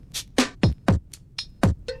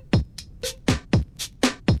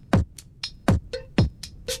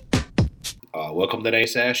Welcome to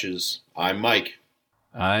Nice Ashes. I'm Mike.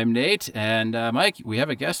 I'm Nate, and Mike, we have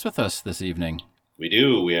a guest with us this evening. We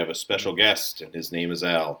do. We have a special guest, and his name is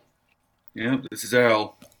Al. Yeah, this is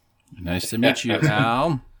Al. Nice to meet you,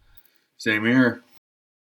 Al. Same here.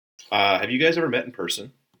 Have you guys ever met in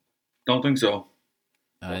person? Don't think so.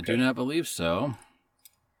 I do not believe so.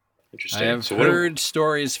 Interesting. I have heard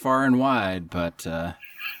stories far and wide, but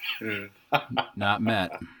not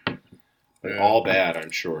met. All bad, I'm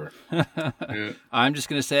sure. Yeah. I'm just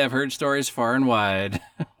going to say I've heard stories far and wide.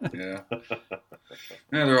 Yeah.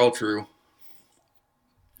 Yeah, they're all true.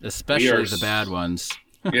 Especially the bad ones.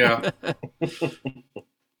 Yeah.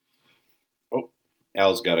 Oh,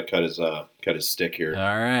 Al's got to cut his stick here.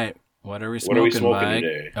 All right. What are we smoking, What are we smoking Mike?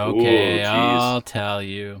 today? Okay, Ooh, I'll tell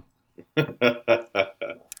you.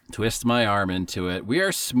 Twist my arm into it. We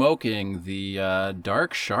are smoking the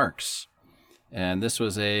Dark Sharks. And this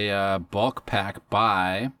was a bulk pack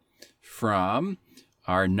buy from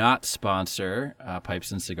our not sponsor,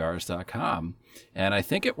 pipesandcigars.com. And I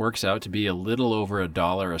think it works out to be a little over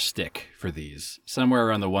 $1 a stick for these. Somewhere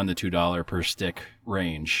around the $1 to $2 per stick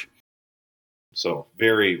range. So,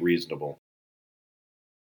 very reasonable.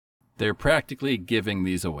 They're practically giving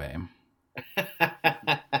these away.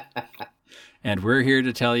 And we're here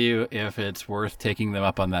to tell you if it's worth taking them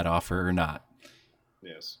up on that offer or not.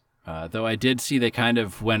 Yes. Though I did see they kind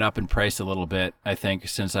of went up in price a little bit, I think,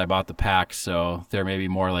 since I bought the pack. So they're maybe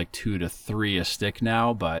more like $2 to $3 a stick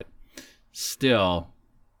now, but still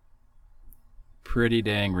pretty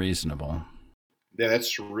dang reasonable. Yeah, that's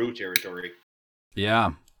true territory.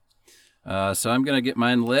 Yeah. So I'm going to get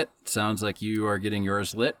mine lit. Sounds like you are getting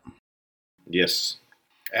yours lit. Yes.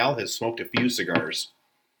 Al has smoked a few cigars.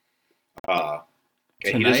 And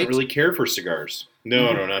he Tonight? doesn't really care for cigars.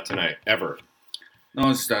 No, not tonight. Ever. No,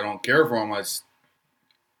 it's just I don't care for them. I just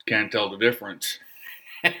can't tell the difference.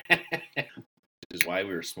 This is why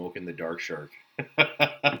we were smoking the Dark Shark.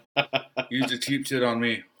 Use the cheap shit on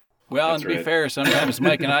me. Well, That's and to be right. fair, sometimes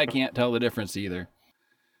Mike and I can't tell the difference either.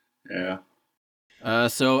 Yeah.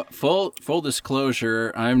 So full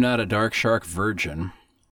disclosure, I'm not a Dark Shark virgin.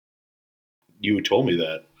 You told me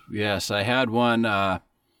that. Yes, I had one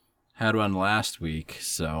last week,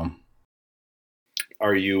 so.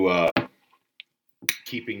 Are you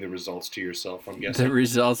keeping the results to yourself, I'm guessing? The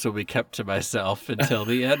results will be kept to myself until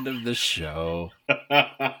the end of the show.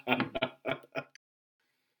 I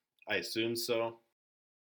assume so.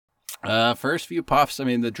 First few puffs, I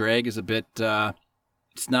mean, the drag is a bit,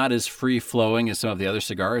 it's not as free-flowing as some of the other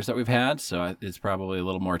cigars that we've had, so it's probably a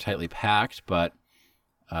little more tightly packed, but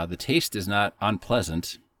the taste is not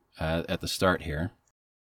unpleasant at the start here.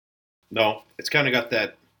 No, it's kind of got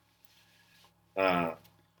that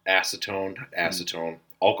acetone,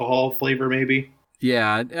 alcohol flavor maybe.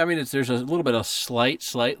 Yeah, I mean, there's a little bit of slight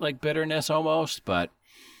like bitterness almost, but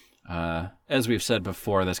as we've said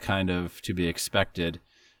before, that's kind of to be expected.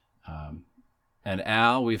 And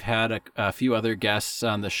Al, we've had a few other guests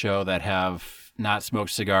on the show that have not smoked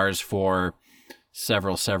cigars for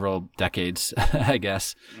several decades, I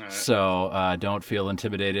guess. Right. So don't feel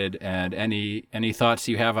intimidated, and any thoughts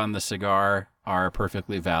you have on the cigar are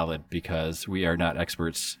perfectly valid because we are not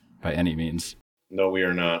experts by any means. No, we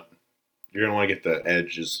are not. You're gonna want to get the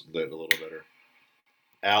edges lit a little better.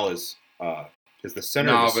 Al is the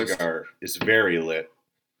center of the cigar is very lit,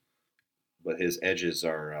 but his edges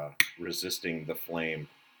are resisting the flame.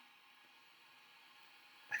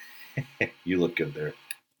 You look good there.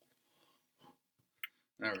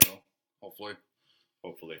 There we go.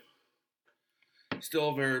 Hopefully.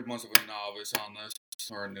 Still very much of a novice on this,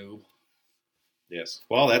 or a noob. Yes.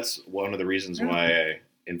 Well, that's one of the reasons why I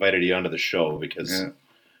invited you onto the show, because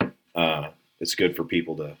it's good for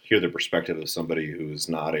people to hear the perspective of somebody who is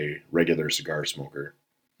not a regular cigar smoker.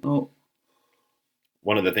 Oh.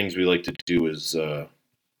 One of the things we like to do is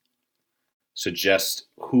suggest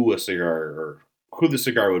who the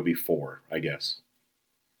cigar would be for, I guess.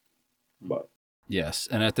 But Yes,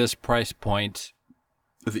 and at this price point,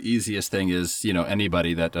 the easiest thing is,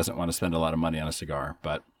 anybody that doesn't want to spend a lot of money on a cigar,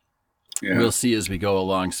 but we'll see as we go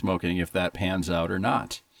along smoking if that pans out or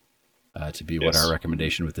not, to be what our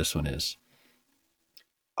recommendation with this one is.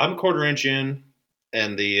 I'm a quarter inch in,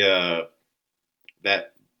 and the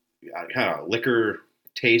that kind of liquor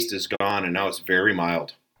taste is gone, and now it's very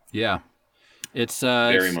mild. Yeah, it's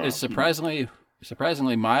Very mild. It's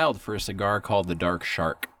surprisingly mild for a cigar called the Dark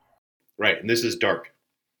Shark. Right, and this is dark,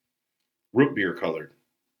 root beer colored.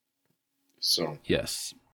 So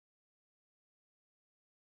yes.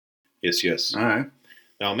 All right.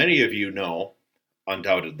 Now, many of you know,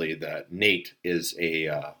 undoubtedly, that Nate is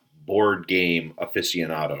a board game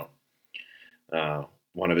aficionado.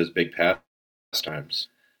 One of his big times.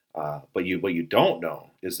 But what you don't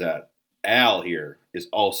know is that Al here is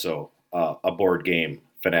also a board game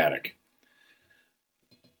fanatic,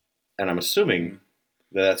 and I'm assuming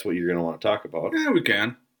that that's what you're going to want to talk about. Yeah, we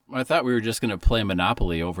can. I thought we were just going to play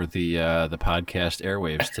Monopoly over the podcast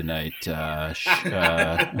airwaves tonight.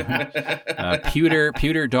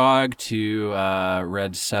 Pewter Dog to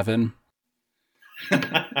Red 7.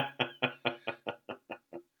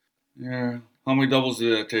 Yeah. How many doubles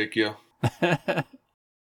did that take you?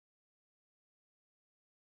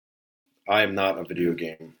 I am not a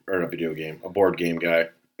board game guy.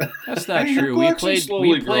 That's not true. We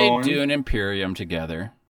played Dune Imperium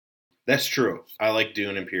together. That's true. I like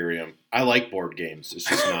Dune Imperium. I like board games. It's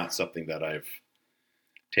just not something that I've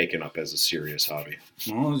taken up as a serious hobby.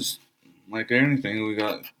 Well, it's like anything, we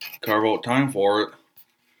got to carve out time for it.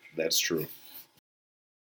 That's true.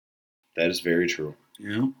 That is very true.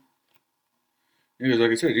 Yeah. Because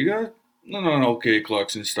like I said, you got an okay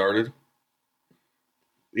collection started.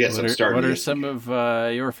 Yes, I'm starting. What are some of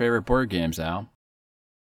your favorite board games, Al?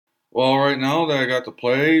 Well, right now that I got to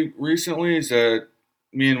play recently is that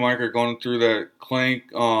me and Mike are going through that Clank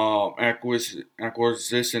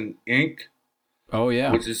Acquisition Inc. Oh,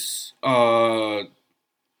 yeah. Which is offshoot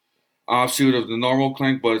of the normal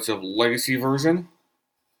Clank, but it's a legacy version.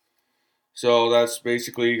 So that's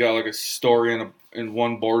basically you got like a story in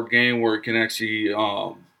one board game where it can actually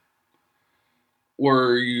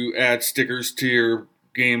where you add stickers to your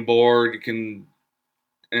game board. You can,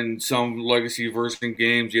 in some legacy version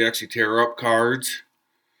games, you actually tear up cards.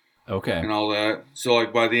 Okay. And all that. So,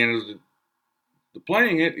 like, by the end of the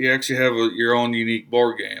playing it, you actually have your own unique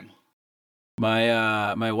board game.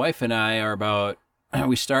 My wife and I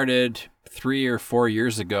we started 3 or 4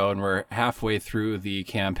 years ago, and we're halfway through the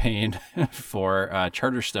campaign for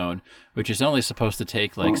Charterstone, which is only supposed to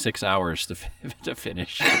take like 6 hours to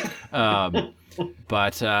finish.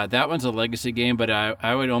 But that one's a legacy game, but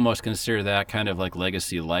I would almost consider that kind of like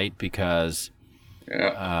legacy light because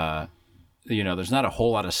there's not a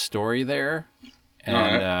whole lot of story there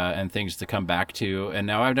and things to come back to. And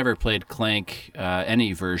now I've never played Clank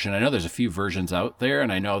any version. I know there's a few versions out there,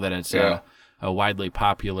 and I know that it's a widely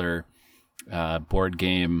popular board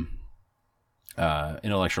game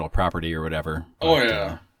intellectual property or whatever.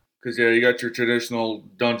 But, because you got your traditional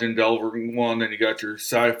Dungeon Delver one, then you got your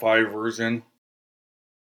sci-fi version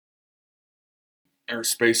or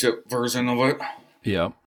spaceship version of it.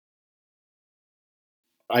 Yeah.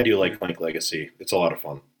 I do like Clank Legacy. It's a lot of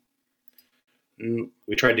fun.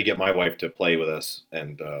 We tried to get my wife to play with us,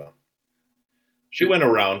 and she went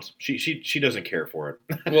around. She doesn't care for it.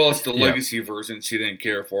 Well, it's the legacy version she didn't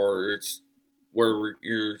care for. It's where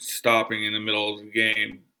you're stopping in the middle of the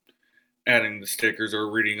game, adding the stickers or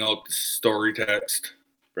reading out the story text.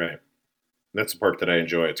 Right. That's the part that I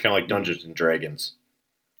enjoy. It's kind of like Dungeons and Dragons,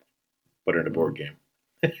 but in a board game.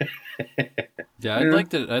 Yeah,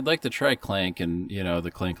 I'd like to try Clank and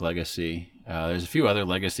the Clank Legacy. There's a few other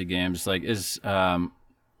legacy games. Like I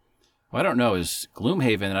don't know. Is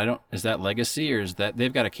Gloomhaven? Is that legacy or is that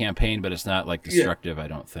they've got a campaign, but it's not like destructive? I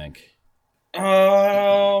don't think.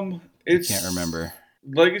 I can't remember.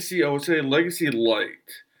 Legacy. I would say legacy light.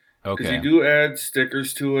 Okay. Because you do add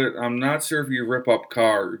stickers to it. I'm not sure if you rip up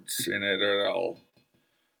cards in it at all,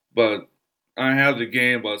 but I have the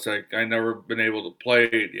game, but it's like I've never been able to play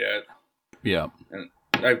it yet. Yeah. And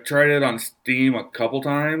I've tried it on Steam a couple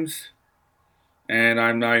times, and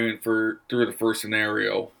I'm not even through the first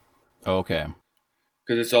scenario. Okay.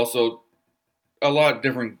 Because it's also a lot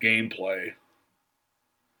different gameplay.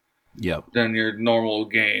 Yep. Than your normal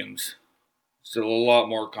games. It's a lot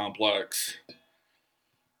more complex.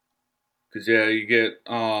 Because you get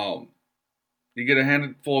a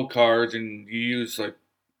handful of cards, and you use like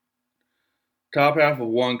top half of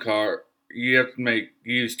one card. You have to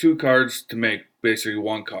use 2 cards to make basically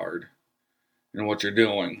 1 card in what you're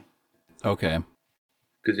doing. Okay.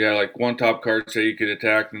 Because like one top card say you could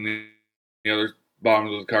attack, and the other bottom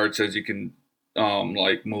of the card says you can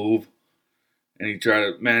like move, and you try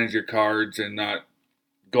to manage your cards and not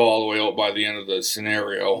go all the way out by the end of the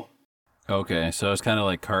scenario. Okay, so it's kind of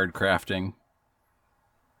like card crafting.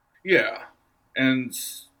 Yeah, and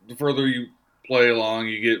the further you play along,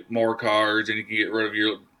 you get more cards, and you can get rid of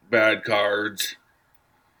your bad cards.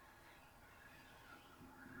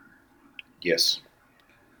 Yes.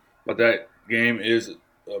 But that game is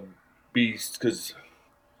a beast, because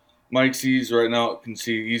Mike sees right now, can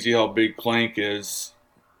see easy how big Clank is,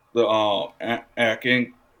 the AC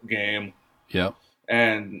Inc. game. Yep.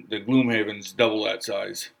 And the Gloomhaven's double that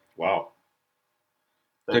size. Wow.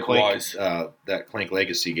 That Clank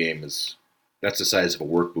Legacy game that's the size of a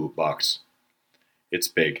workboot box. It's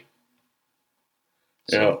big.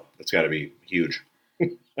 So that's got to be huge.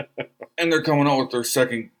 And they're coming out with their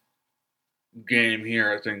second game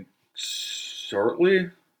here, I think, shortly.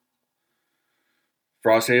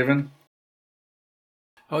 Frosthaven.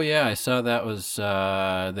 Oh yeah, I saw that was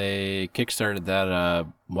they kickstarted that a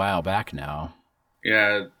while back now.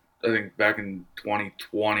 Yeah, I think back in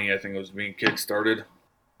 2020, I think it was being kickstarted.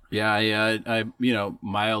 Yeah, I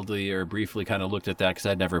mildly or briefly kind of looked at that because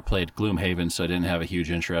I'd never played Gloomhaven, so I didn't have a huge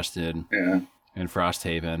interest in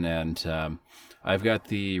Frosthaven, and I've got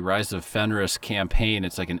the Rise of Fenris campaign.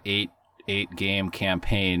 It's like an eight game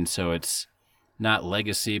campaign, so it's not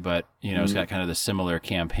Legacy, but it's got kind of the similar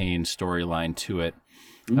campaign storyline to it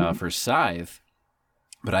for Scythe.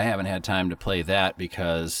 But I haven't had time to play that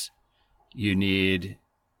because you need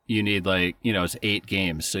like it's 8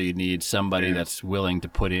 games, so you need somebody that's willing to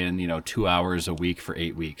put in 2 hours a week for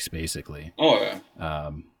 8 weeks, basically. Oh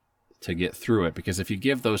yeah. To get through it, because if you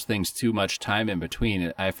give those things too much time in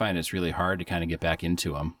between, I find it's really hard to kind of get back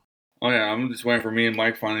into them. Oh yeah, I'm just waiting for me and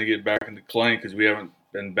Mike finally to get back into Clank because we haven't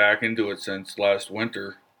been back into it since last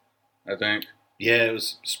winter, I think. Yeah, it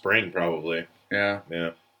was spring probably. Yeah.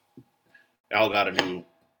 Al got a new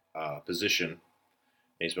position.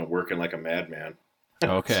 He's been working like a madman.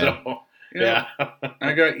 Okay. So, yeah.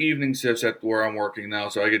 I got evening shifts at where I'm working now,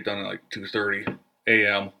 so I get done at like 2:30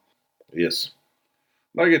 a.m. Yes.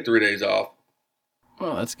 But I get 3 days off.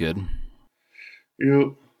 Well, that's good.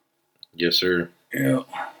 Yep. Yes, sir. Yeah.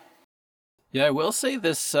 Yeah, I will say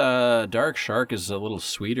this Dark Shark is a little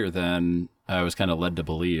sweeter than I was kind of led to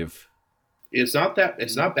believe. It's not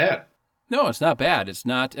bad. No, it's not bad. It's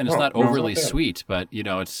not overly sweet, but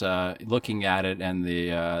it's looking at it and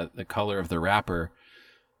the color of the wrapper,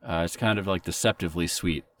 it's kind of like deceptively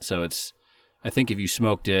sweet. So I think if you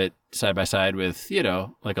smoked it side by side with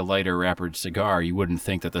like a lighter wrappered cigar, you wouldn't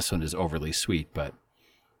think that this one is overly sweet. But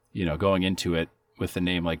going into it with the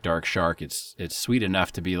name like Dark Shark, it's sweet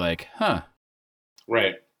enough to be like, huh.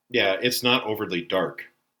 Right. Yeah, it's not overly dark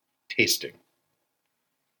tasting.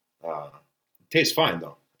 Tastes fine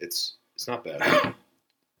though. It's not bad.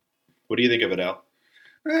 What do you think of it, Al?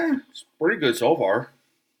 It's pretty good so far.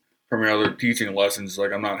 From my other teaching lessons,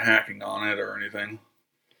 like I'm not hacking on it or anything.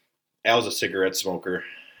 Al's a cigarette smoker.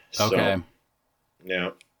 Okay. So, yeah.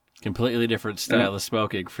 Completely different style of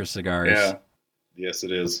smoking for cigars. Yeah. Yes,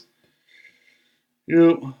 it is.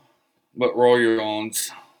 Yep. But roll your own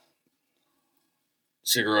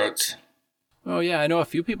cigarettes. Oh yeah, I know a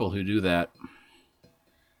few people who do that.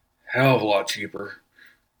 Hell of a lot cheaper.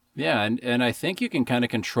 Yeah, and I think you can kind of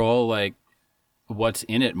control like what's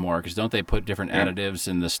in it more, because don't they put different additives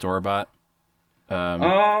in the store-bought?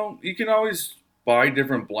 You can always buy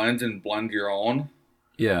different blends and blend your own.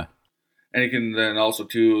 Yeah. And you can then also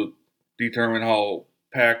to determine how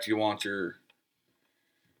packed you want your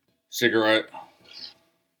cigarette.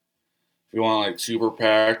 If you want like super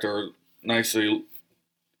packed or nicely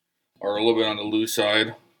or a little bit on the loose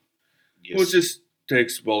side. Yes. Which just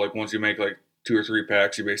takes, well, like once you make like 2 or 3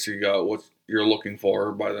 packs, you basically got what you're looking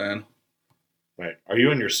for by then. Right. Are you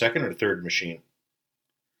on your second or third machine?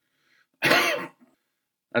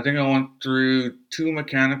 I think I went through 2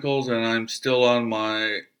 mechanicals and I'm still on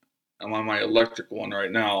my electric one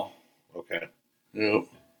right now. Okay. Yep.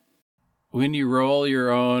 When you roll your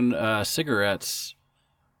own cigarettes,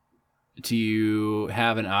 do you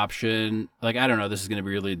have an option? Like, I don't know, this is going to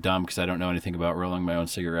be really dumb because I don't know anything about rolling my own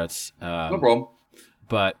cigarettes. No problem.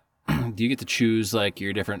 But do you get to choose like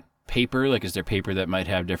your different paper? Like, is there paper that might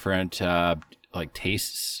have different like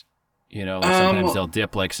tastes? Like sometimes they'll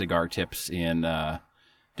dip like cigar tips in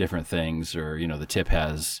different things, or the tip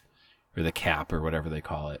has, or the cap or whatever they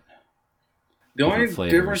call it. The only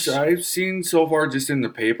difference I've seen so far, just in the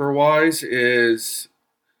paper wise, is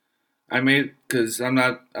because I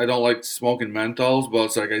don't like smoking menthols, but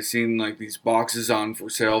it's like I seen like these boxes on for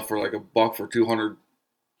sale for like $1 for 200,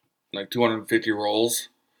 like 250 rolls.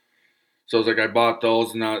 So it's like I bought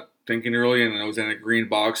those, not thinking really, and it was in a green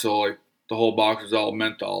box, so like the whole box was all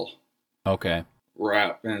menthol. Okay.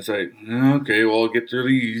 Wrap, and it's like, okay, well, I'll get through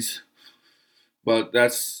these. But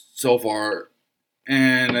that's so far,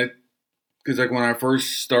 and because like when I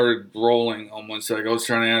first started rolling, almost like I was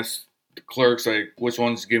trying to ask the clerks like which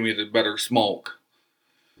ones give me the better smoke.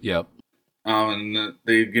 Yep. And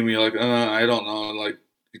they give me like I don't know, like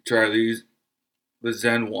you try the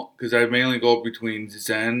Zen one, because I mainly go between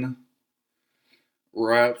Zen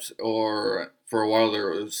wraps, or for a while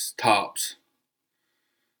there was tops.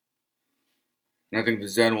 And I think the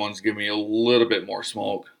Zen ones give me a little bit more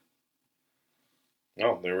smoke.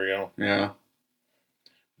 Oh, there we go. Yeah.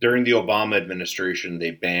 During the Obama administration,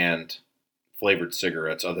 they banned flavored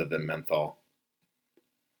cigarettes other than menthol.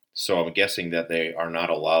 So I'm guessing that they are not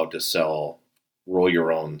allowed to sell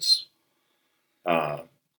roll-your-owns that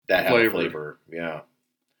have a flavor. Yeah.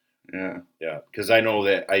 Yeah. Yeah. Because I know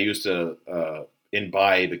that I used to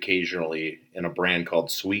imbibe occasionally in a brand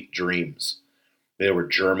called Sweet Dreams. They were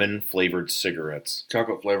German flavored cigarettes.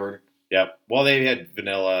 Chocolate flavored. Yep. Well, they had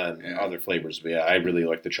vanilla and other flavors, but yeah, I really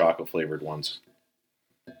like the chocolate flavored ones.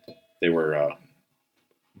 They were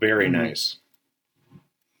very nice.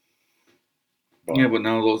 But, yeah, but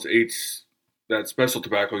now those that special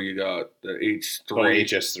tobacco you got, the H3. Oh,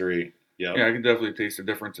 HS3. Yep. Yeah, I can definitely taste the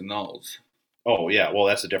difference in those. Oh, yeah. Well,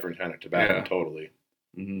 that's a different kind of tobacco, totally.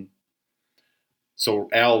 Mm-hmm. So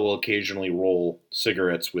Al will occasionally roll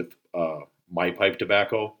cigarettes with my pipe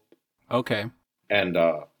tobacco. Okay. And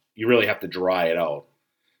you really have to dry it out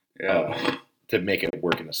to make it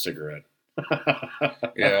work in a cigarette.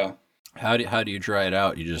 Yeah. How do you dry it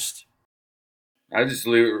out? I just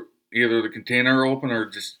leave either the container open or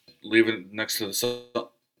just leave it next to the sun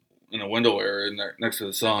in a window area next to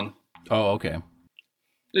the sun. Oh, okay.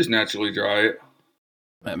 Just naturally dry it.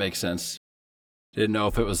 That makes sense. Didn't know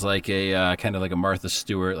if it was like a kind of like a Martha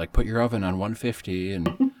Stewart, like put your oven on 150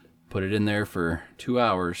 and put it in there for 2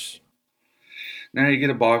 hours. Now you get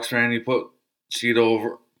a box fan, you put sheet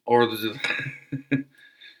over, or do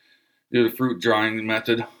the fruit drying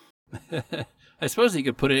method. I suppose you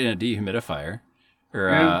could put it in a dehumidifier,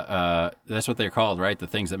 or that's what they're called, right? The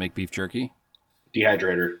things that make beef jerky.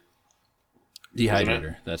 Dehydrator.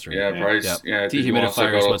 That's right. Yeah, price. Yep. Yeah,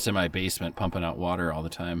 dehumidifier is what's in my basement, pumping out water all the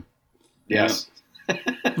time. Yes.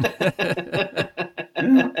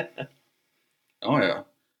 Oh yeah.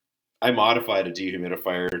 I modified a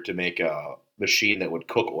dehumidifier to make a machine that would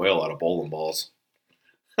cook oil out of bowling balls.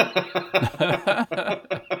 All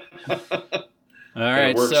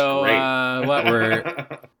right, so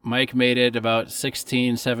Mike made it about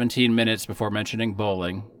 16, 17 minutes before mentioning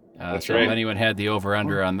bowling. That's so right. If anyone had the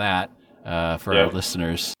over-under on that for our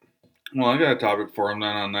listeners. Well, I got a topic for him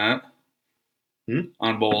then on that.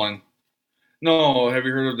 On bowling. No, have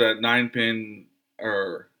you heard of that 9-pin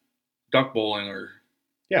or duck bowling or...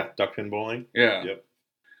 Yeah, duckpin bowling. Yeah. Yep.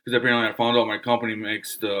 Because apparently I found out my company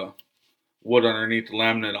makes the wood underneath the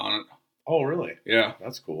laminate on it. Oh, really? Yeah.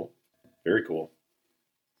 That's cool. Very cool.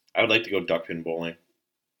 I would like to go duckpin bowling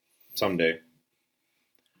someday.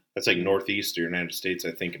 That's like northeast of the United States,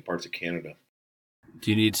 I think, in parts of Canada.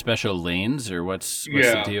 Do you need special lanes, or what's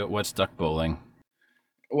the deal? What's duck bowling?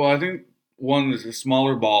 Well, I think one is a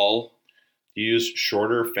smaller ball. You use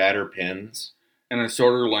shorter, fatter pins. And a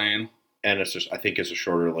shorter lane. And I think it's a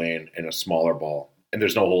shorter lane and a smaller ball. And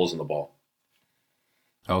there's no holes in the ball.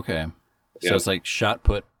 Okay. So it's like shot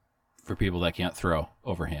put for people that can't throw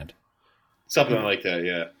overhand. Something like that,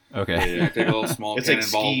 yeah. Okay. Yeah, take a little small it's like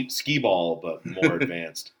ski ball, but more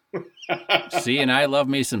advanced. See, and I love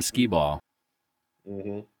me some skee ball.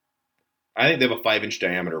 Mm-hmm. I think they have a 5-inch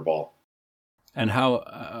diameter ball. And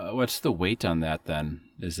what's the weight on that then?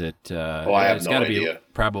 Is it? I have no idea. Be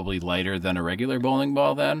probably lighter than a regular bowling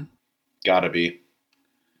ball then. Gotta be.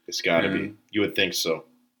 It's gotta be. You would think so.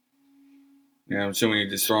 Yeah, I'm assuming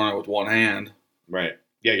you're just throwing it with one hand. Right.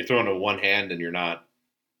 Yeah, you're throwing it with one hand and you're not.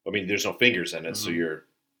 I mean, there's no fingers in it, so you're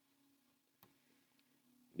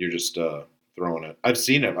just throwing it. I've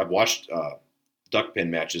seen it. I've watched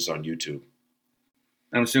duckpin matches on YouTube.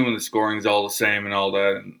 I'm assuming the scoring's all the same and all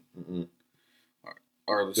that. And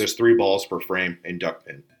there's 3 balls per frame in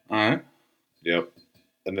duckpin. All right. Yep.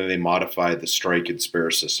 And then they modified the strike and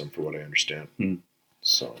spare system, for what I understand.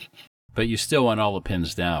 So. But you still want all the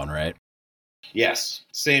pins down, right? Yes.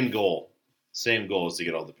 Same goal. Same goal is to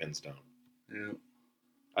get all the pins down. Yeah.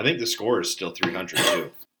 I think the score is still 300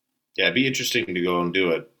 too. Yeah, it'd be interesting to go and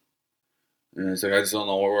do it. Yeah, it's like I just don't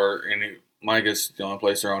know where my guess the only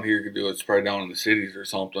place around here you could do it's probably down in the cities or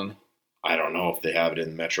something. I don't know if they have it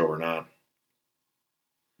in the metro or not.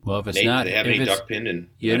 Well, if it's not, do they have any duckpin in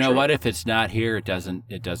you metro? know what? If it's not here, it doesn't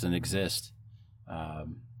exist. I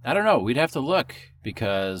don't know. We'd have to look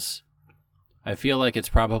because I feel like it's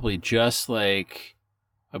probably just like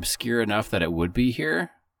obscure enough that it would be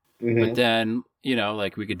here. Mm-hmm. But then,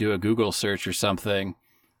 like we could do a Google search or something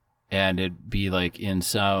and it'd be like in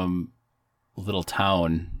some little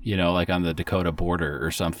town, like on the Dakota border or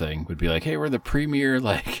something, would be like, hey, we're the premier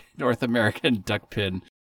like North American duckpin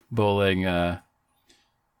bowling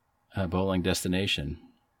destination.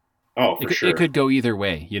 Oh, for sure. It could go either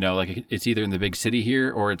way, like it's either in the big city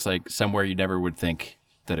here or it's like somewhere you never would think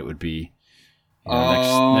that it would be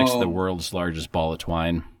next to the world's largest ball of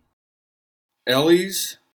twine.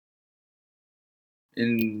 Ellie's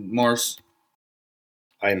in Mars.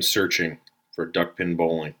 I am searching for duckpin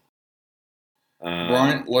bowling.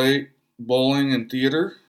 Bryant Lake Bowling and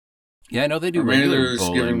Theater. Yeah, I know they do Or maybe regular they're just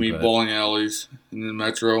bowling, giving me but bowling alleys in the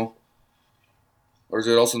metro. Or is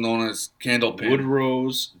it also known as candlepin?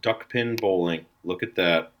 Woodrose duckpin bowling. Look at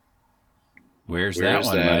that. where's Where that is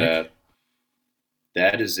one, that Mike? at?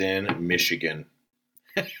 That is in Michigan.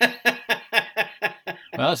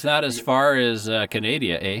 Well, it's not as far as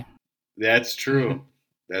Canada, eh? That's true.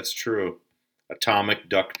 That's true. Atomic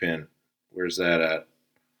duckpin. Where's that at?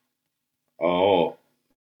 Oh,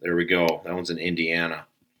 there we go. That one's in Indiana.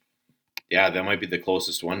 Yeah, that might be the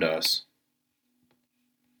closest one to us.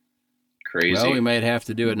 Crazy. Well, we might have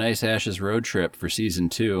to do a Nice Ashes road trip for season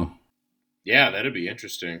 2. Yeah, that'd be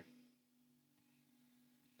interesting.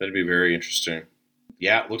 That'd be very interesting.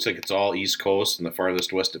 Yeah, it looks like it's all East Coast, and the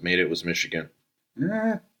farthest west it made it was Michigan.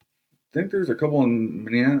 Yeah, I think there's a couple in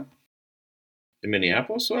Minneapolis. In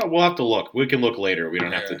Minneapolis? Well, we'll have to look. We can look later. We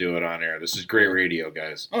don't have to Yeah. do it on air. This is great radio,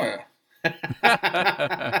 guys. Oh, yeah.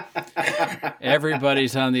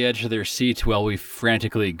 Everybody's on the edge of their seats while we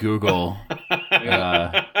frantically Google.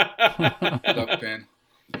 Duckpin.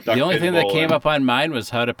 The only thing that came bowling. up on mine was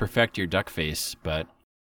how to perfect your duck face, but,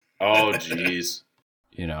 Oh, jeez.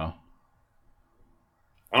 you know.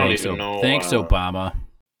 I don't Thanks, even know. Thanks, Obama.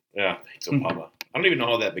 Yeah, thanks, Obama. I don't even know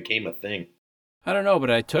how that became a thing. I don't know, but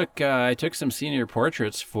I took some senior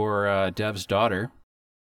portraits for Dev's daughter,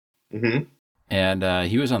 Mm-hmm. and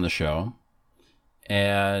he was on the show,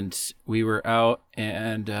 and we were out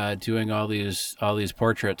and doing all these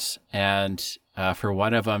portraits, and for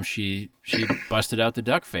one of them she busted out the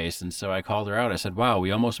duck face, and so I called her out. I said, "Wow, we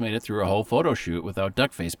almost made it through a whole photo shoot without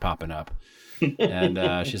duck face popping up."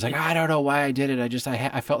 And she's like, "I don't know why I did it.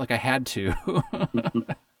 I felt like I had to."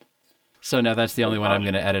 So now that's the only one I'm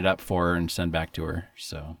going to edit up for her and send back to her.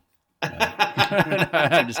 So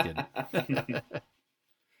I'm just kidding.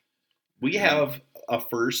 We have a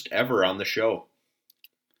first ever on the show.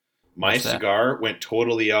 My What's that? cigar went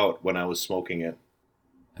totally out when I was smoking it.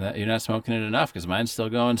 You're not smoking it enough because mine's still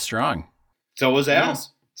going strong. So was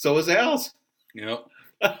Al's. So was Al's. Yep.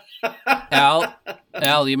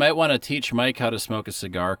 Al, you might want to teach Mike how to smoke a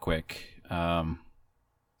cigar quick.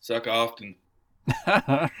 Suck often.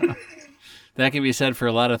 That can be said for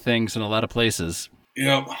a lot of things in a lot of places.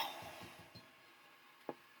 Yep.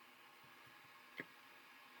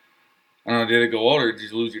 I don't know, did it go out or did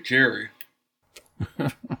you lose your cherry?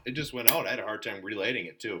 It just went out. I had a hard time relighting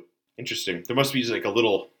it too. Interesting. There must be like a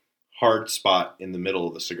little hard spot in the middle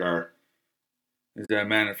of the cigar. Is that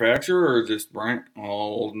manufacturer or is this brand?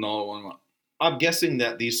 Oh, no one. I'm guessing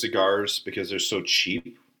that these cigars, because they're so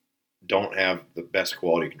cheap, don't have the best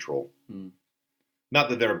quality control. Not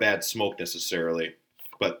that they're a bad smoke necessarily,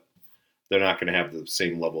 but they're not going to have the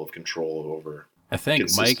same level of control over I think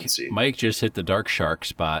consistency. Mike just hit the dark shark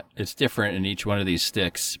spot. It's different in each one of these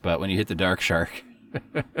sticks, but when you hit the dark shark,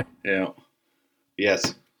 Yeah.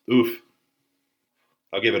 Yes. Oof.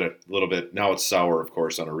 I'll give it a little bit. Now it's sour, of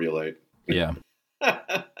course, on a relight. yeah.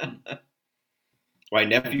 My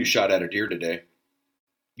nephew shot at a deer today.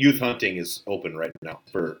 Youth hunting is open right now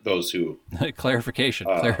for those who. Clarification.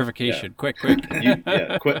 Yeah.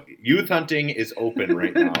 Quick. Youth hunting is open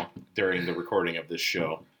right now during the recording of this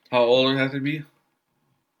show. How old does it have to be?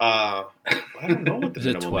 I don't know what the Is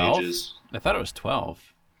it minimum 12? age is. I thought it was 12.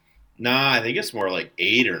 Nah, I think it's more like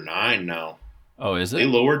 8 or 9 now. Oh, is They it?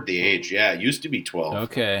 lowered the age. Yeah, it used to be 12.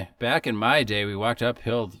 Okay. Back in my day, we walked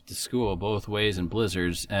uphill to school both ways in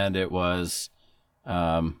blizzards, and it was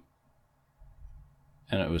 12.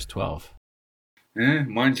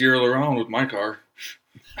 Mine's yearly around with my car.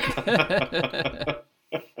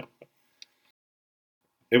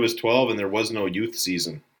 It was 12 and there was no youth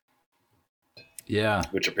season, Yeah.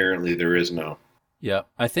 which apparently there is now. Yeah.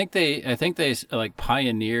 I think they like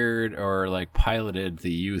pioneered or like piloted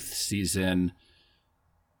the youth season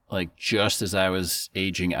like just as I was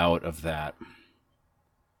aging out of that.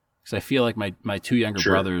 Because I feel like my two younger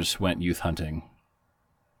Sure. brothers went youth hunting.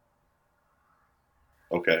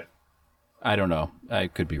 Okay. I don't know. I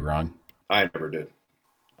could be wrong. I never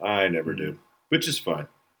did. Which is fine.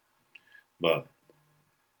 But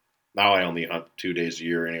now I only hunt 2 days a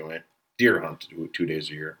year anyway. Deer hunt 2 days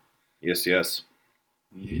a year. Yes.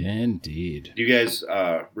 Indeed. Do you guys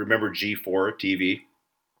remember G4 TV?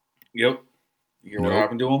 Yep. You hear what Nope.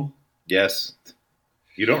 happened to him? Yes.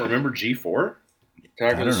 You don't remember G4?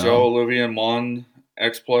 Attack I of the don't Show, know. Olivia Munn,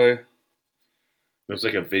 X-Play. It was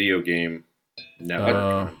like a video game network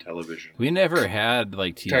on television. We never had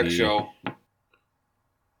like TV. Tech Show.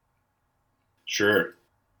 Sure.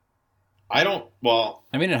 I don't. Well,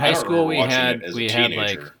 I mean, in I high don't school remember watching it as a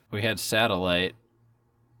teenager. we had satellite,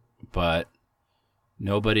 but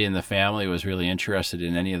nobody in the family was really interested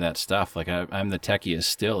in any of that stuff. Like I'm the techiest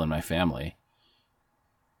still in my family.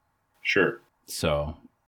 Sure. So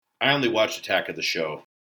I only watched Attack of the Show.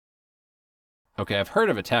 Okay, I've heard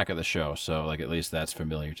of Attack of the Show, so like at least that's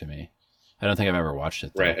familiar to me. I don't think I've ever watched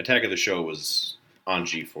it though. Right. Attack of the Show was on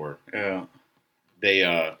G4. Yeah.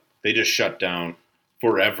 They just shut down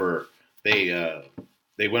forever. They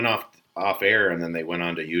went off air and then they went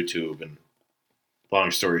onto YouTube, and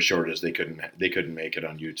long story short is they couldn't make it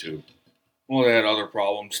on YouTube. Well, they had other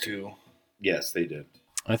problems too. Yes, they did.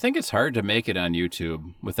 I think it's hard to make it on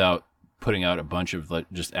YouTube without putting out a bunch of like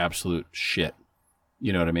just absolute shit.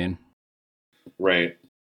 You know what I mean? Right.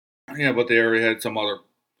 Yeah, but they already had some other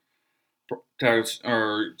tags,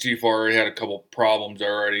 or G4 already had a couple problems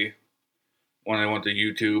already when they went to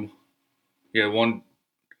YouTube. Yeah, one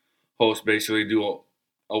host basically do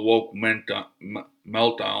a woke meltdown.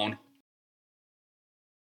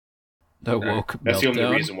 The woke That's meltdown? the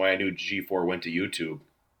only reason why I knew G4 went to YouTube.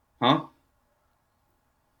 Huh?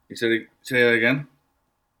 You say that again?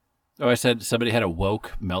 Oh, I said somebody had a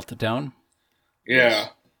woke meltdown? Yeah. Yes.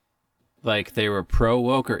 Like they were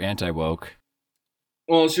pro-woke or anti-woke?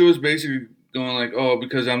 Well, she was basically going like, oh,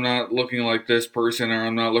 because I'm not looking like this person or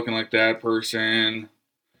I'm not looking like that person,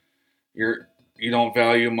 you don't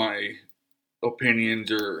value my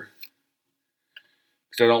opinions, or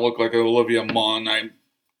because I don't look like Olivia Munn,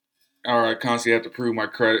 I constantly have to prove my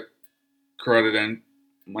credit and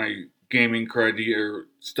my gaming credit or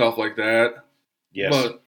stuff like that. Yes.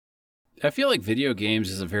 But I feel like video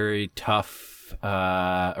games is a very tough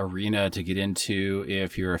arena to get into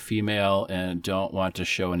if you're a female and don't want to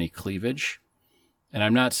show any cleavage. And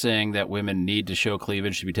I'm not saying that women need to show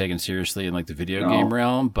cleavage to be taken seriously in like the video game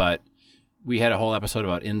realm, but we had a whole episode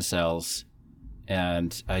about incels,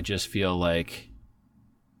 and I just feel like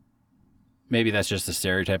maybe that's just the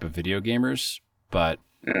stereotype of video gamers, but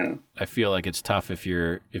yeah. I feel like it's tough if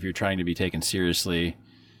you're trying to be taken seriously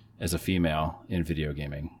as a female in video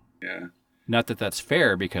gaming. Yeah. Not that that's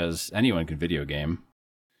fair, because anyone can video game.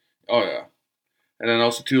 Oh yeah. And then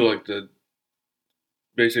also too, like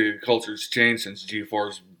basically the culture's changed since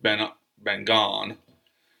G4's been gone.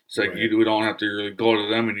 It's like Right. we don't have to really go to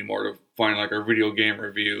them anymore to find like our video game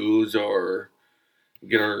reviews or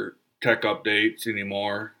get our tech updates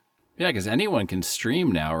anymore. Yeah, because anyone can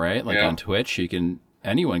stream now, right? Like on Twitch,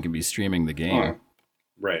 anyone can be streaming the game. Oh, yeah.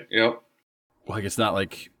 Right. Yep. Like it's not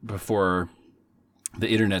like before the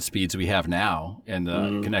internet speeds we have now and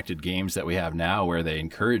the connected games that we have now, where they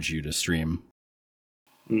encourage you to stream.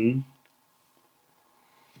 Mm-hmm.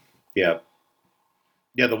 Yeah.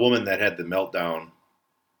 Yeah, the woman that had the meltdown,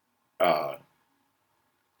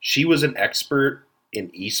 she was an expert in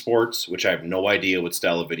esports, which I have no idea what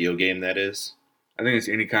style of video game that is. I think it's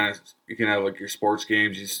any kind of, you can have like your sports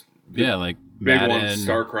games. Yeah, like big Madden, ones,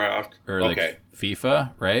 StarCraft. or like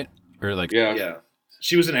FIFA, right? Or like Yeah.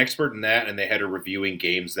 She was an expert in that, and they had her reviewing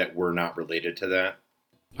games that were not related to that.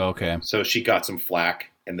 Okay. So she got some flack,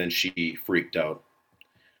 and then she freaked out.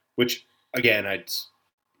 Which, again, it's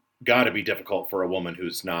got to be difficult for a woman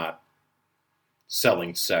who's not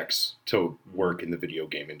selling sex to work in the video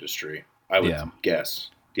game industry. I would guess,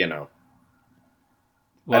 Well,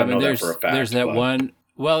 I don't know that for a fact. There's that one.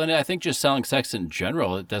 Well, and I think just selling sex in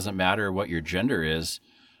general, it doesn't matter what your gender is,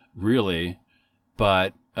 really.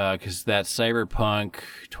 But because that Cyberpunk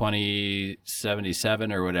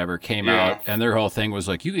 2077 or whatever came out, and their whole thing was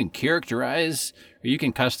like, you can characterize or you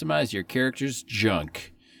can customize your character's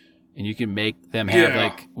junk, and you can make them have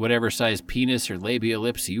like whatever size penis or labia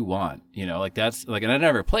lips you want. You know, like that's like, and I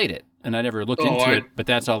never played it and I never looked into it, but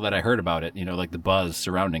that's all that I heard about it. You know, like the buzz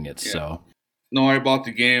surrounding it. Yeah. So. No, I bought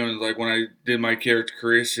the game, and like when I did my character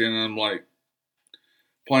creation, I'm like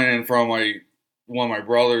playing in front of one of my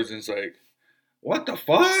brothers, and it's like, what the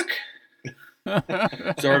fuck?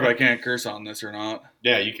 Sorry if I can't curse on this or not.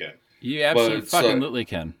 Yeah, you can. You absolutely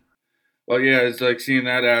can. Well, yeah, it's like seeing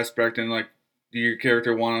that aspect, and like, do your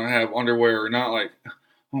character want to have underwear or not? Like,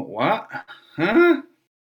 what? Huh?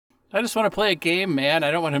 I just want to play a game, man.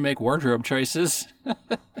 I don't want to make wardrobe choices.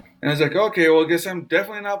 And I was like, okay, well, I guess I'm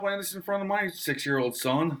definitely not playing this in front of my 6-year-old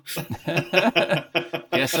son.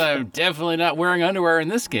 Guess I'm definitely not wearing underwear in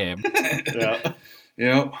this game. Yeah.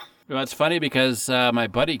 Yep. Well, it's funny because my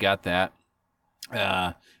buddy got that.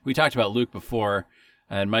 We talked about Luke before,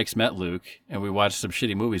 and Mike's met Luke, and we watched some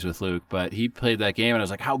shitty movies with Luke, but he played that game, and I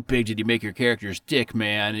was like, how big did you make your character's dick,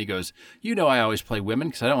 man? And he goes, you know I always play women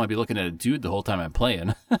because I don't want to be looking at a dude the whole time I'm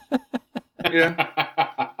playing. Yeah.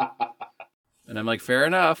 And I'm like, fair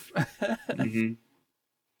enough. Mm-hmm.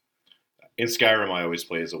 In Skyrim, I always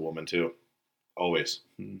play as a woman, too. Always.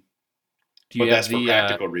 But that's for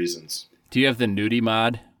practical reasons. Do you have the nudie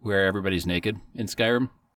mod where everybody's naked in Skyrim?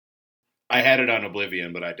 I had it on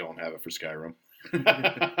Oblivion, but I don't have it for Skyrim.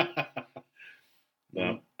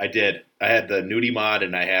 No, I did. I had the nudie mod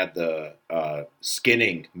and I had the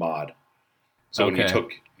skinning mod. So when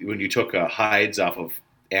you took hides off of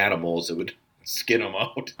animals, it would skin them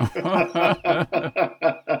out.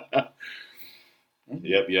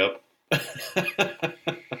 Yep.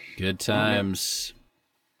 Good times.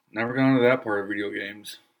 Never gone to that part of video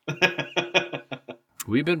games.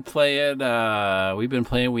 We've been playing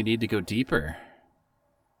We Need to Go Deeper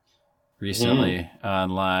recently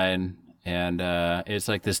online, and it's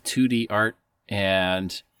like this 2D art,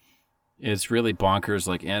 and it's really bonkers,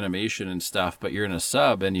 like animation and stuff, but you're in a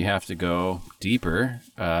sub and you have to go deeper,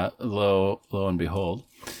 lo and behold.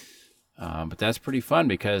 But that's pretty fun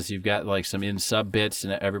because you've got like some in-sub bits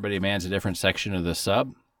and everybody mans a different section of the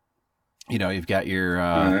sub. You know, you've got your,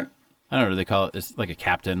 I don't know what they call it. It's like a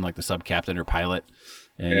captain, like the sub-captain or pilot.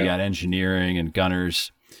 And you got engineering and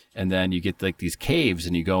gunners. And then you get like these caves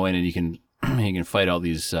and you go in and you can fight all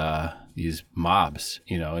these mobs,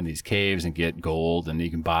 you know, in these caves and get gold, and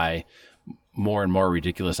you can buy more and more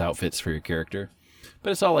ridiculous outfits for your character.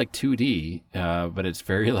 But it's all like 2D, but it's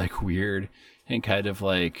very like weird and kind of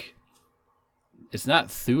like, it's not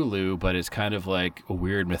Cthulhu, but it's kind of like a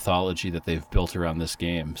weird mythology that they've built around this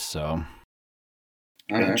game. So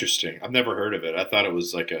interesting. I've never heard of it. I thought it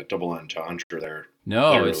was like a double entendre there.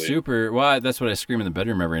 No, clearly. It's super. Well, that's what I scream in the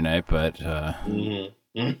bedroom every night. But Uh-oh.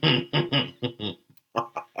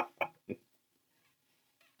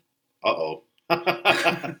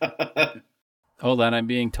 Hold on, I'm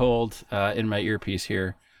being told in my earpiece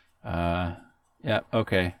here. Yeah,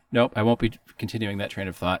 okay. Nope, I won't be continuing that train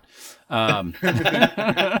of thought.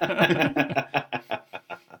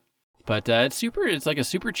 But it's like a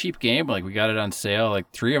super cheap game. Like, we got it on sale.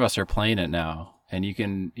 Like, 3 of us are playing it now, and you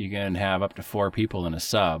can have up to 4 people in a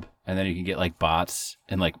sub, and then you can get like bots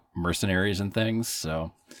and like mercenaries and things.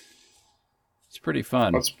 So it's pretty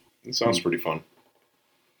fun. It sounds pretty fun.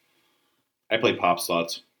 I play pop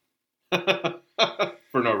slots for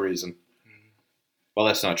no reason. Well,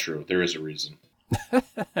 that's not true. There is a reason.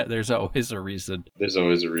 There's always a reason. There's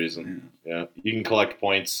always a reason. Yeah. You can collect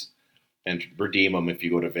points and redeem them if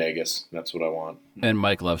you go to Vegas. That's what I want. And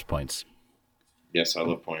Mike loves points. Yes, I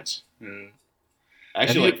love points. I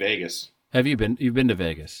actually like Vegas. You've been to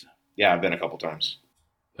Vegas? Yeah, I've been a couple times.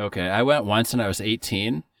 Okay. I went once and I was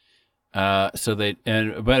 18. But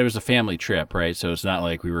it was a family trip, right? So it's not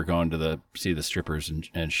like we were going to see the strippers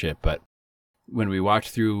and shit. But when we walked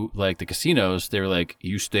through like the casinos, they were like,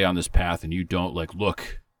 you stay on this path and you don't like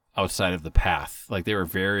look outside of the path. Like, they were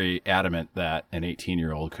very adamant that an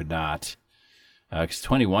 18-year-old could not, because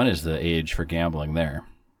 21 is the age for gambling there.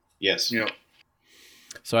 Yes. Yep.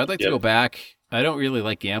 So I'd like to go back. I don't really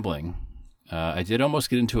like gambling. I did almost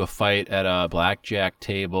get into a fight at a blackjack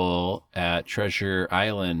table at Treasure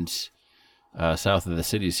Island, south of the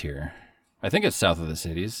cities here. I think it's south of the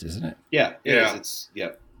cities, isn't it? Yeah, it is.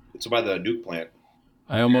 It's by the nuke plant.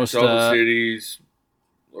 I almost south of the cities,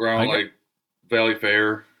 around Valley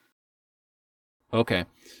Fair. Okay,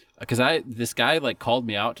 because this guy like called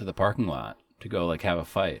me out to the parking lot to go like have a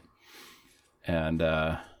fight, and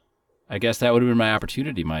I guess that would have been my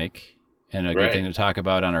opportunity, Mike, and a good thing to talk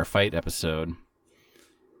about on our fight episode.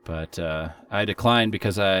 But I declined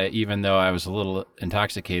because even though I was a little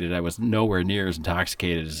intoxicated, I was nowhere near as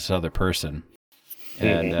intoxicated as this other person.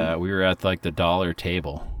 And we were at like the $1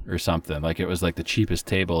 table or something. Like, it was like the cheapest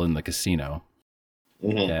table in the casino.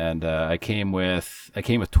 And I came with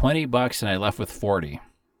 $20 and I left with 40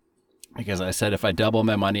 because I said, if I double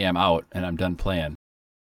my money, I'm out and I'm done playing.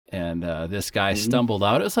 And this guy stumbled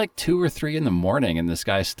out. It was like 2 or 3 in the morning, and this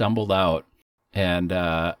guy stumbled out and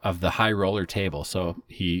of the high roller table. So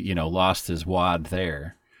he, lost his wad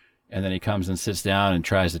there. And then he comes and sits down and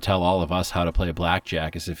tries to tell all of us how to play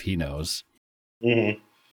blackjack as if he knows.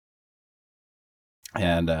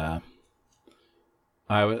 And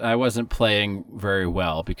I wasn't playing very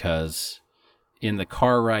well because in the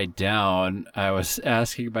car ride down, I was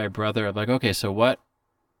asking my brother, I'm like, okay, so what's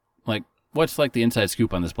like the inside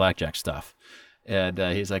scoop on this blackjack stuff? And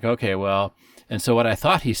he's like, okay, well, and so what I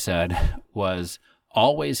thought he said was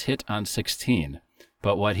always hit on 16.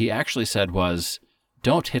 But what he actually said was,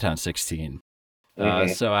 don't hit on 16.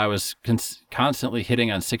 So I was constantly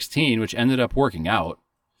hitting on 16, which ended up working out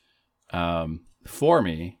for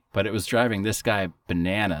me. But it was driving this guy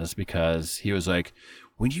bananas because he was like,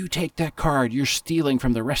 when you take that card, you're stealing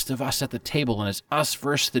from the rest of us at the table, and it's us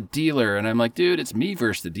versus the dealer. And I'm like, dude, it's me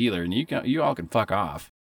versus the dealer, and you all can fuck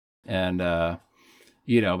off. And,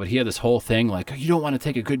 but he had this whole thing like, you don't want to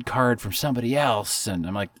take a good card from somebody else. And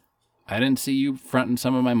I'm like, I didn't see you fronting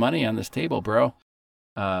some of my money on this table, bro.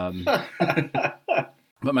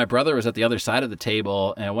 But my brother was at the other side of the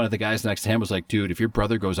table, and one of the guys next to him was like, dude, if your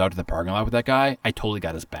brother goes out to the parking lot with that guy, I totally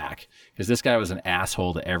got his back. Because this guy was an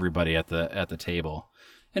asshole to everybody at the table.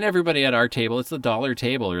 And everybody at our table, it's the $1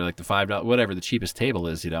 table or like the $5, whatever the cheapest table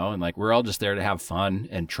is, and like we're all just there to have fun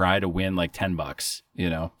and try to win like $10,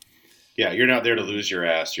 Yeah, you're not there to lose your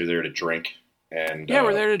ass. You're there to drink and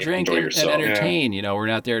we're there to drink and entertain. Yeah. We're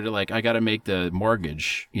not there to like, I got to make the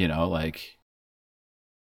mortgage, like.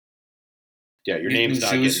 Yeah, your name's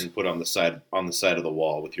not getting put on the side of the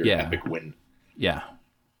wall with your epic win. Yeah.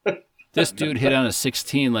 This dude hit on a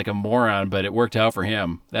 16 like a moron, but it worked out for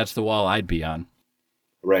him. That's the wall I'd be on.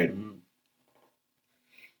 Right.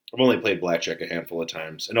 I've only played blackjack a handful of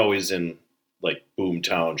times, and always in like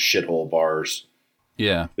boomtown shithole bars.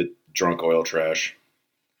 Yeah. With drunk oil trash.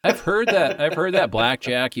 I've heard that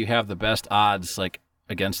blackjack you have the best odds like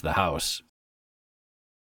against the house.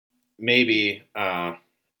 Maybe.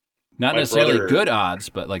 Not necessarily good odds,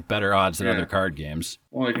 but like better odds than other card games.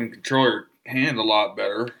 Well, you can control your hand a lot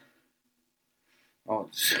better.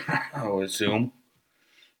 I would assume.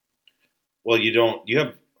 Well,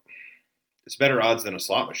 it's better odds than a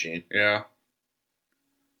slot machine. Yeah.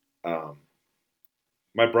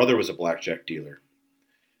 My brother was a blackjack dealer.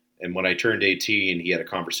 And when I turned 18, he had a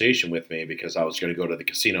conversation with me because I was going to go to the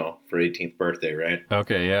casino for 18th birthday, right?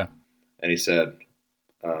 Okay, yeah. And he said,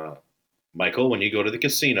 Michael, when you go to the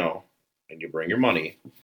casino and you bring your money,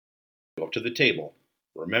 go up to the table.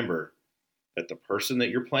 Remember that the person that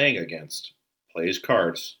you're playing against plays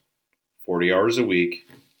cards 40 hours a week,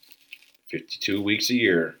 52 weeks a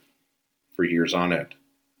year, for years on end.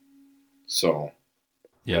 So,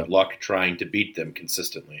 good luck trying to beat them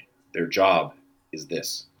consistently. Their job is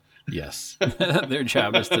this. Yes. Their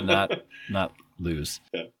job is to not lose.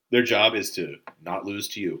 Yeah. Their job is to not lose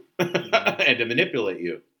to you and to manipulate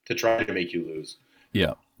you to try to make you lose.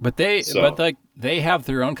 Yeah. But they have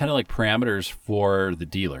their own kind of like parameters for the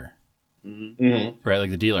dealer. Mm-hmm. Right?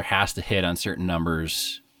 Like the dealer has to hit on certain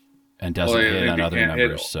numbers and doesn't hit on other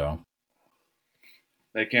numbers. So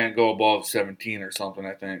they can't go above 17 or something,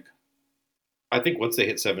 I think. I think once they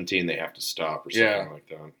hit 17, they have to stop or something like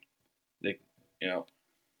that.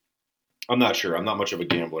 I'm not sure. I'm not much of a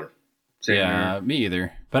gambler. Me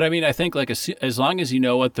either. But I mean, I think like as long as you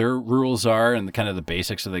know what their rules are and the kind of the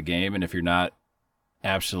basics of the game, and if you're not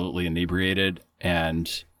absolutely inebriated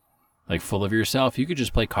and like full of yourself, you could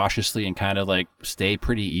just play cautiously and kind of like stay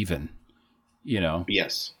pretty even,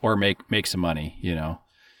 Yes. Or make some money,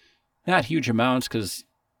 Not huge amounts because,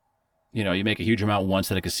 you make a huge amount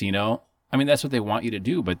once at a casino. I mean, that's what they want you to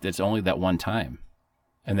do, but it's only that one time.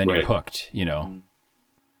 And then you're hooked, And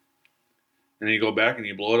then you go back and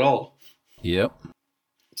you blow it all. Yep.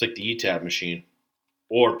 It's like the E-tab machine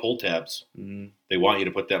or pull tabs. Mm-hmm. They want you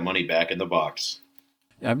to put that money back in the box.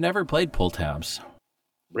 I've never played pull tabs.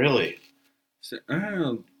 Really?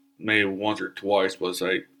 Maybe once or twice, but it's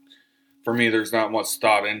like, for me, there's not much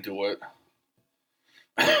thought into it.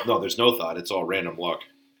 No, there's no thought. It's all random luck.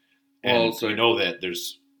 And you know that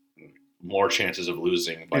there's more chances of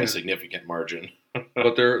losing by a significant margin.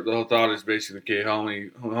 But the thought is basically, okay, how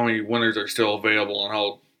many winners are still available and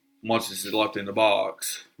how much is left in the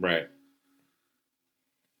box. Right.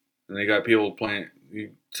 And they got people playing.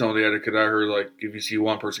 Some of the etiquette I heard, like, if you see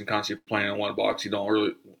one person constantly playing in one box, you don't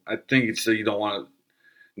really, I think it's that you don't want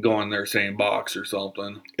to go in their same box or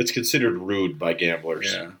something. It's considered rude by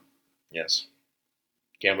gamblers. Yeah. Yes.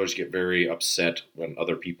 Gamblers get very upset when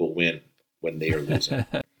other people win when they are losing.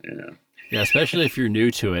 Yeah, especially if you're new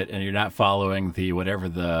to it and you're not following the whatever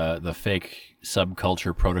the fake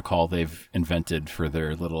subculture protocol they've invented for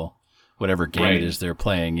their little whatever game it is they're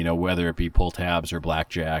playing, whether it be pull tabs or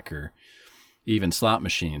blackjack or even slot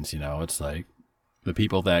machines, it's like the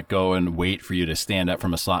people that go and wait for you to stand up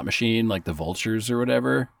from a slot machine, like the vultures or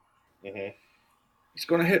whatever. Mm-hmm. He's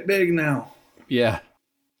going to hit big now. Yeah.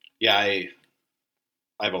 Yeah,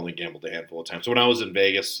 I've only gambled a handful of times. So when I was in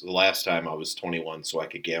Vegas, the last time I was 21, so I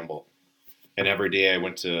could gamble. And every day I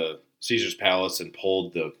went to Caesar's Palace and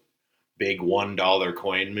pulled the big $1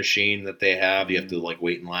 coin machine that they have. You have to like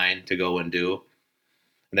wait in line to go and do.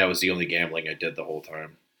 And that was the only gambling I did the whole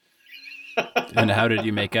time. And how did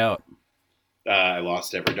you make out? I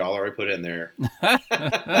lost every dollar I put in there.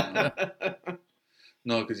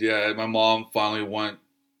 No, because, my mom finally went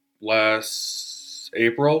last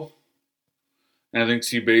April. And I think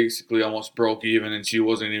she basically almost broke even, and she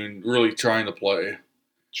wasn't even really trying to play.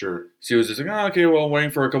 Sure. She was just like, okay, well, I'm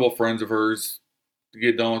waiting for a couple of friends of hers to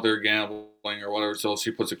get done with their gambling or whatever. So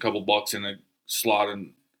she puts a couple bucks in a slot, and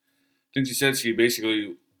I think she said she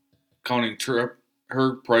basically, counting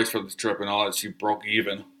her price for the trip and all that, she broke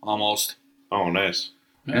even almost. Oh, nice.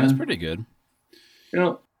 Yeah, that's pretty good.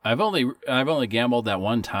 I've only gambled that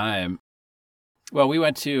one time. Well, we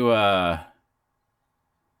went to I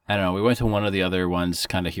don't know, we went to one of the other ones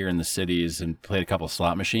kind of here in the cities and played a couple of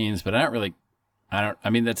slot machines, but I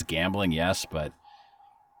mean that's gambling, yes, but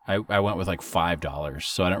I went with like $5,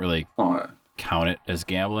 so I don't really count it as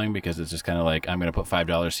gambling because it's just kind of like I'm going to put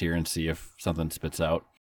 $5 here and see if something spits out.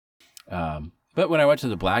 But when I went to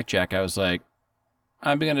the blackjack, I was like,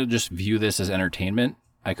 I'm going to just view this as entertainment.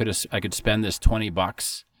 I could spend this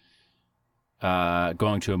 $20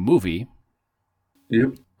 going to a movie.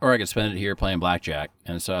 Yep. Or I could spend it here playing blackjack.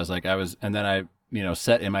 And so I was like, and then I,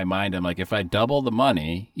 set in my mind, I'm like, if I double the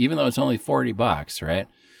money, even though it's only $40, right?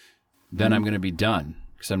 Then I'm going to be done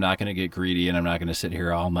because I'm not going to get greedy and I'm not going to sit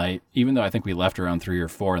here all night, even though I think we left around 3 or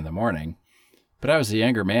 4 in the morning. But I was a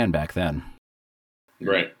younger man back then.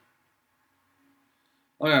 Right.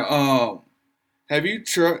 Oh, yeah. Have you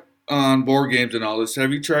tried on board games and all this?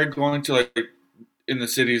 Have you tried going to like in the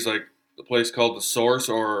cities, like the place called the Source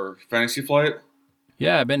or Fantasy Flight?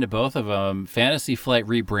 Yeah, I've been to both of them. Fantasy Flight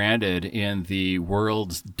rebranded in the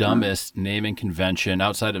world's dumbest naming convention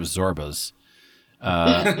outside of Zorba's.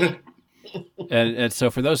 And so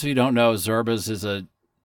for those of you who don't know, Zorba's is They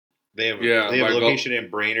have a location in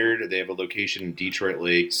Brainerd. They have a location in Detroit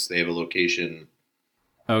Lakes. They have a location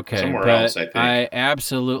somewhere else, I think. I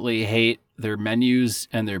absolutely hate their menus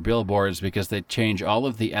and their billboards because they change all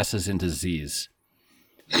of the S's into Z's.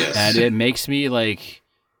 Yes. And it makes me like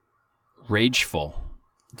rageful.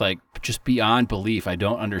 Like just beyond belief. I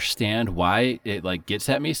don't understand why it like gets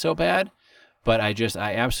at me so bad, but I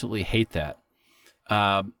absolutely hate that.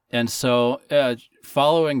 And so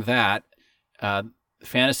following that,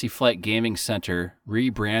 Fantasy Flight Gaming Center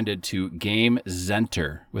rebranded to Game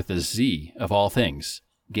Zenter with a Z of all things.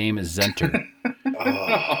 Game Zenter.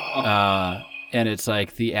 And it's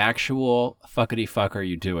like the actual fuckity fuck are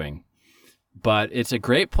you doing? But it's a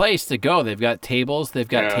great place to go. They've got tables. They've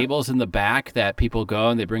got tables in the back that people go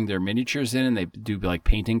and they bring their miniatures in and they do like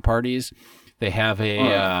painting parties. They have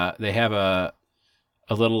a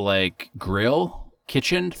little like grill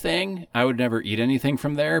kitchen thing. I would never eat anything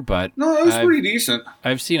from there, but no, it was pretty decent.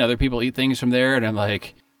 I've seen other people eat things from there, and I'm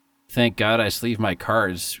like, thank God I sleeve my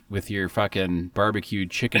cards with your fucking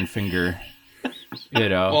barbecued chicken finger.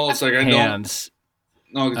 Well, it's like hands.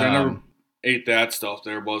 Because I never ate that stuff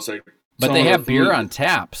there, but it's like. But they have beer on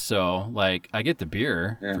tap, so like I get the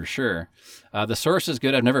beer for sure. The Source is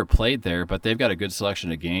good. I've never played there, but they've got a good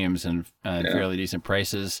selection of games and fairly decent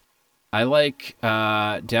prices. I like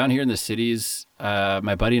down here in the cities.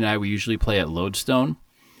 My buddy and I, we usually play at Lodestone,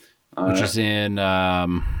 which is in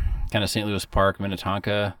kind of St. Louis Park,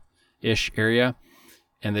 Minnetonka-ish area,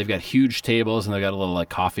 and they've got huge tables and they've got a little like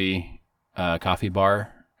coffee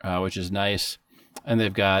bar, which is nice, and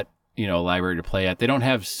they've got a library to play at. They don't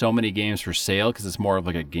have so many games for sale because it's more of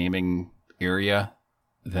like a gaming area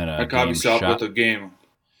than a coffee shop with a game.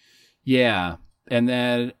 Yeah, and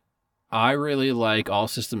then I really like All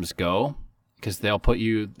Systems Go because they'll put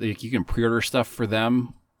you can pre-order stuff for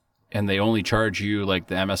them, and they only charge you like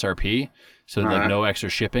the MSRP, so like no extra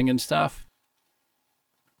shipping and stuff.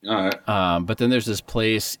 All right. But then there's this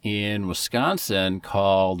place in Wisconsin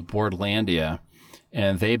called Boardlandia,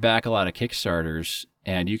 and they back a lot of Kickstarters.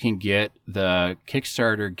 And you can get the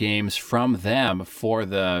Kickstarter games from them for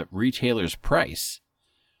the retailer's price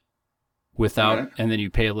and then you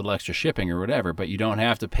pay a little extra shipping or whatever, but you don't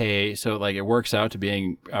have to pay. So like it works out to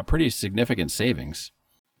being a pretty significant savings.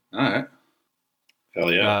 All right.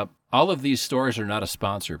 Hell yeah. All of these stores are not a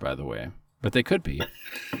sponsor, by the way, but they could be.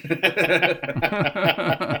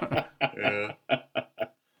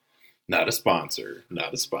 Not a sponsor.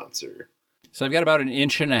 So I've got about 1.5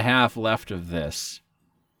 inches left of this.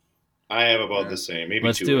 I have about the same. Maybe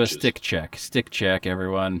Let's 2 do inches. a stick check. Stick check,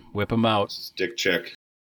 everyone. Whip them out. Stick check.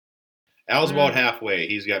 Al's about halfway.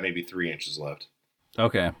 He's got maybe 3 inches left.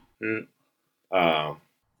 Okay. Do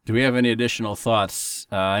we have any additional thoughts?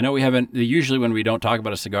 I know we haven't. Usually when we don't talk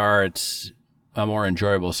about a cigar, it's a more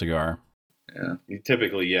enjoyable cigar. Yeah.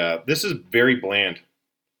 Typically, yeah. This is very bland,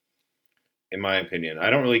 in my opinion. I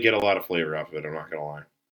don't really get a lot of flavor off of it. I'm not going to lie.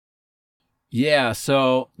 Yeah,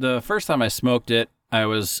 so the first time I smoked it, I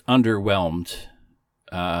was underwhelmed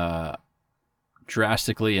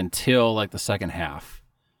drastically until like the second half.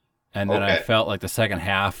 And then I felt like the second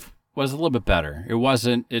half was a little bit better.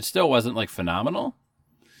 It still wasn't like phenomenal.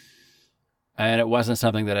 And it wasn't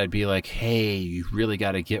something that I'd be like, hey, you really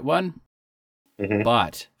got to get one. Mm-hmm.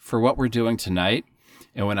 But for what we're doing tonight,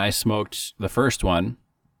 and when I smoked the first one,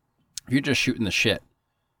 you're just shooting the shit.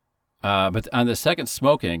 But on the second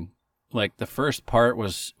smoking, like the first part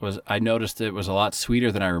was I noticed it was a lot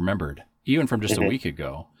sweeter than I remembered, even from just a week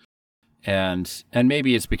ago. And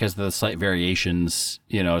maybe it's because of the slight variations,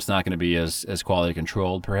 it's not going to be as quality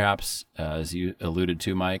controlled, perhaps, as you alluded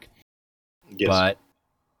to, Mike. Yes. But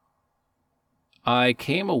I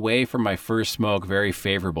came away from my first smoke very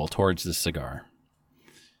favorable towards this cigar.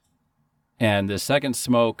 And the second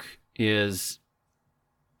smoke is,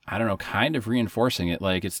 I don't know, kind of reinforcing it.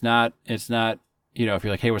 Like, it's not, if you're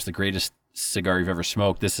like, hey, what's the greatest cigar you've ever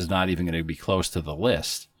smoked? This is not even going to be close to the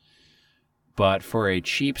list. But for a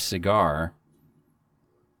cheap cigar,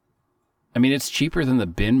 I mean, it's cheaper than the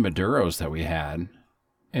bin Maduros that we had,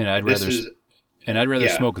 and I'd rather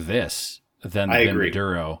smoke this than the bin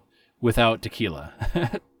Maduro without tequila.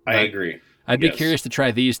 I agree. I'd be curious to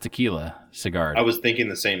try these tequila cigars. I was thinking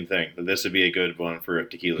the same thing, that this would be a good one for a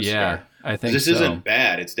tequila cigar. Yeah, I think this isn't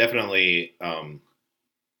bad. It's definitely,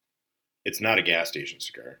 it's not a gas station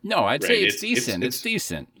cigar. No, I'd say it's decent. It's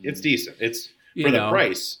decent. It's decent. It's for the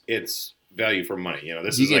price. It's value for money.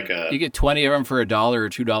 You get 20 of them for $1 or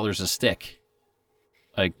 $2 a stick.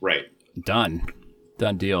 Like, right. Done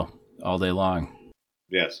deal all day long.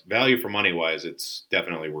 Yes. Value for money wise, it's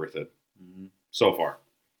definitely worth it so far.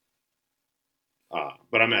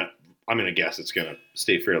 But I'm going to guess it's going to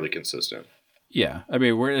stay fairly consistent. Yeah. I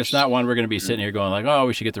mean, it's not one we're going to be sitting here going like, oh,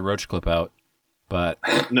 we should get the roach clip out. But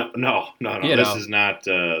no. This is not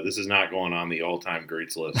going on the all-time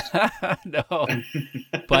greats list. No,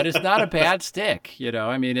 but it's not a bad stick.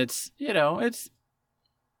 I mean, it's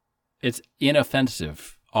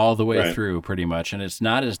inoffensive all the way through pretty much. And it's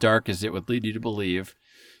not as dark as it would lead you to believe.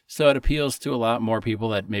 So it appeals to a lot more people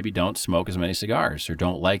that maybe don't smoke as many cigars or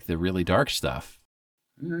don't like the really dark stuff.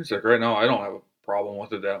 It's like right now, I don't have a problem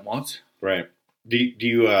with it that much. Right. Do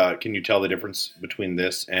you can you tell the difference between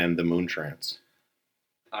this and the Moon Trance?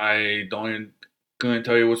 I don't even going to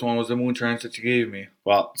tell you which one was the Moon Trance that you gave me.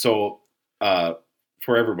 Well, so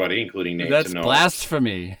for everybody, including Nate, that's to know,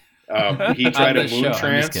 blasphemy. He tried a Moon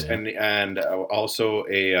Trance and also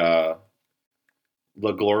a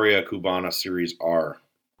La Gloria Cubana Series R.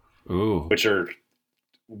 Ooh, which are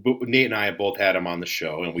Nate and I have both had him on the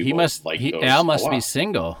show, and we both like those. Al must be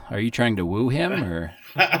single. Are you trying to woo him, or?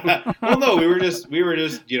 Well, no, we were just having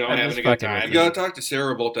a good time. You gotta talk to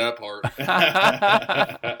Sarah about that part.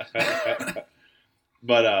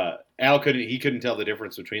 But Al couldn't tell the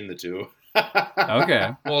difference between the two.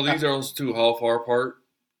 Okay. Well, these are those two how far apart?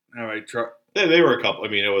 How I try. They were a couple. I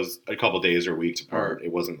mean, it was a couple days or weeks apart.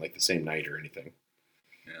 It wasn't like the same night or anything.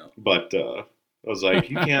 Yeah. But I was like,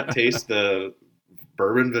 you can't taste the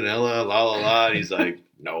bourbon vanilla, la la la. And he's like,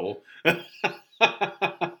 no.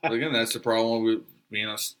 Again, that's the problem with being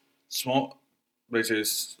a basically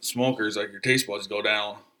smokers. Like your taste buds go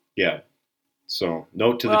down. Yeah. So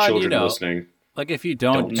note to the children listening. Like if you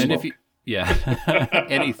don't and smoke.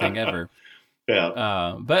 anything ever.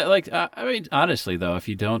 Yeah. But like I mean, honestly though, if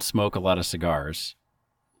you don't smoke a lot of cigars,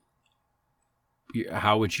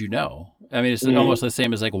 how would you know? I mean, it's almost the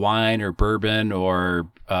same as like wine or bourbon or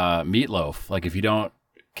meatloaf. Like if you don't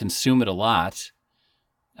consume it a lot,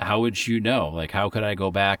 how would you know? Like how could I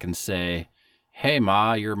go back and say, hey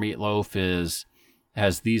Ma, your meatloaf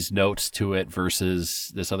has these notes to it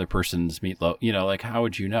versus this other person's meatloaf? Like how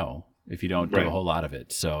would you know if you don't do a whole lot of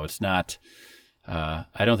it? So it's not, I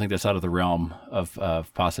don't think that's out of the realm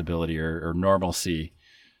of possibility or normalcy.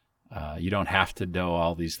 You don't have to know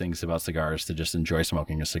all these things about cigars to just enjoy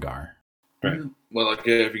smoking a cigar. Right. Well, like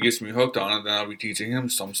if he gets me hooked on it, then I'll be teaching him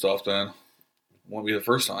some stuff. Then it won't be the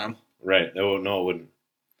first time. Right. No, it wouldn't.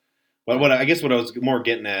 But what I was more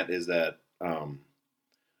getting at is that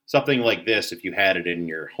something like this, if you had it in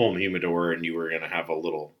your home humidor and you were going to have a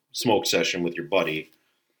little smoke session with your buddy,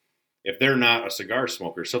 if they're not a cigar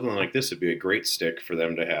smoker, something like this would be a great stick for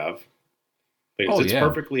them to have. Because it's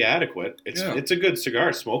perfectly adequate. It's a good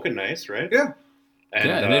cigar, smoking nice, right? Yeah.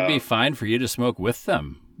 And it'd be fine for you to smoke with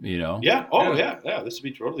them, Yeah. Oh, yeah. This would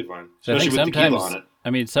be totally fine. So especially with tequila on it. I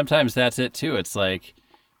mean, sometimes that's it too. It's like,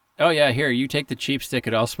 oh yeah, here, you take the cheap stick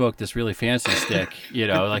and I'll smoke this really fancy stick.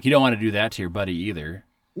 Like you don't want to do that to your buddy either.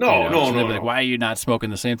 No. Like, why are you not smoking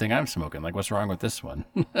the same thing I'm smoking? Like, what's wrong with this one?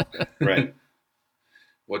 Right.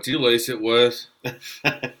 What do you lace it with?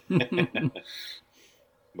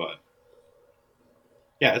 But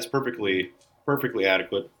yeah, it's perfectly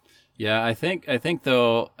adequate. Yeah, I think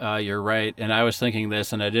though you're right, and I was thinking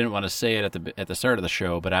this, and I didn't want to say it at the start of the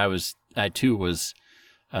show, but I too was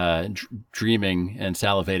dreaming and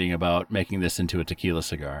salivating about making this into a tequila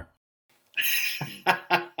cigar.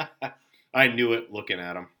 I knew it looking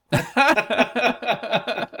at him.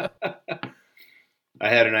 I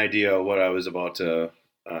had an idea of what I was about to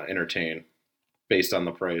entertain based on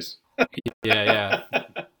the price. Yeah.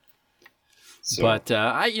 So, but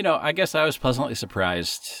I guess I was pleasantly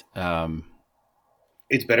surprised.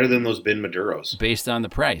 It's better than those bin Maduros. Based on the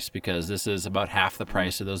price, because this is about half the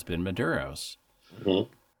price of those bin Maduros.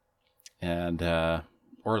 Mm-hmm. And,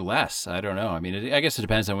 or less. I don't know. I mean, I guess it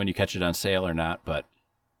depends on when you catch it on sale or not, but,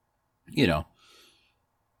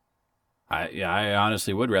 I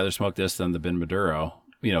honestly would rather smoke this than the bin Maduro,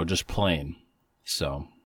 just plain. So.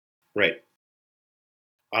 Right.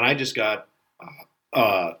 And I just got,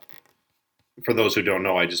 for those who don't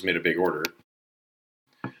know, I just made a big order.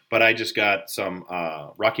 But I just got some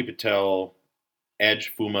Rocky Patel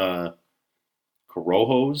Edge Fuma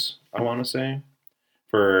Corojos, I want to say,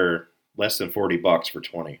 for less than $40 for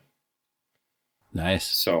 20. Nice.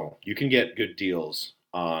 So you can get good deals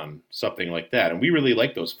on something like that. And we really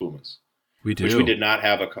like those Fumas. We do. Which we did not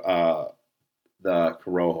have the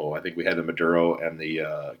Corojo. I think we had the Maduro and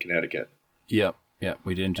the Connecticut. Yep.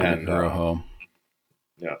 We didn't do the Corojo.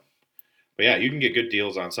 Yeah. But yeah, you can get good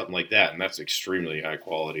deals on something like that, and that's extremely high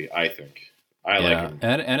quality, I think. I like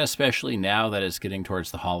them. And especially now that it's getting towards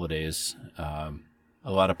the holidays, a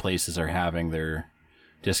lot of places are having their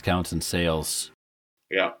discounts and sales.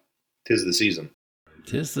 Yeah, 'tis the season.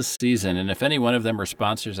 'Tis the season, and if any one of them are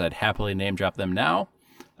sponsors, I'd happily name drop them now,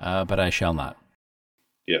 but I shall not.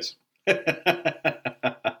 Yes.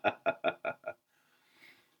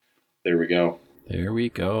 There we go. There we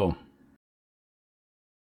go.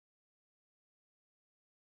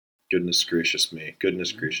 Goodness gracious me.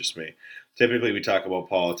 Goodness gracious me. Typically we talk about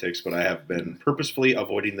politics, but I have been purposefully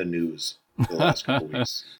avoiding the news for the last couple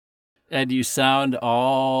weeks. And you sound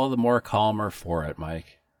all the more calmer for it,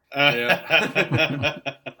 Mike. Yeah.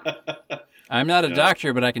 I'm not a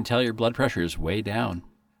doctor, but I can tell your blood pressure is way down.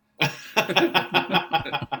 I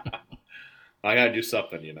gotta do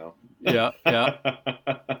something, Yeah.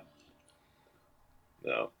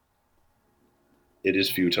 No. It is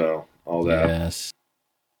futile, all that. Yes.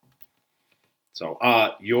 So,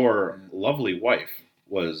 your lovely wife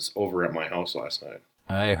was over at my house last night.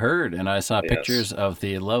 I heard, and I saw pictures of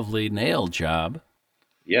the lovely nail job.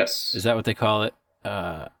 Yes. Is that what they call it?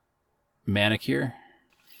 Manicure?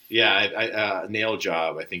 Yeah, I nail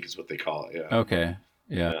job, I think is what they call it. Yeah. Okay.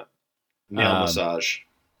 Yeah. Nail massage.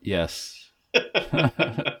 Yes.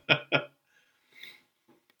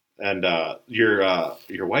 And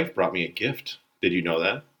your wife brought me a gift. Did you know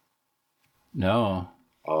that? No.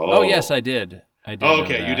 Oh, yes, I did. Oh,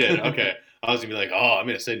 okay, you did. Okay. I was going to be like, I'm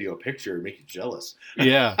going to send you a picture and make you jealous.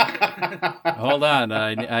 Yeah. Hold on.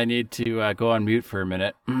 I need to go on mute for a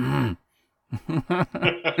minute.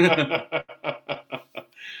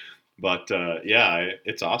 But,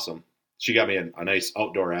 it's awesome. She got me a nice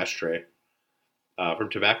outdoor ashtray from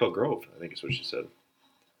Tobacco Grove, I think is what she said.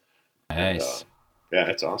 Nice. And,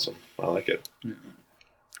 it's awesome. I like it.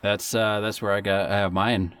 That's where I have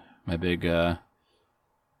mine. My big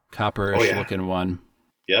copperish looking one.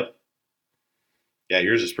 Yep. Yeah,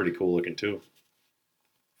 yours is pretty cool looking too.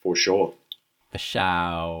 For sure.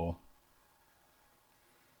 Well,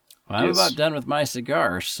 I'm about done with my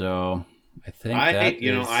cigar, so I think I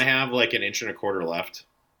have like an 1.25 inches left.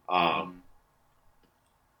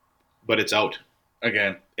 But it's out.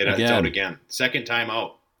 Again. It's out again. Second time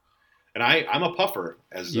out. And I'm a puffer,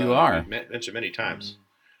 as you are. I've mentioned many times.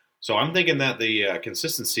 So I'm thinking that the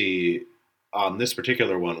consistency on this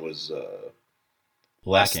particular one was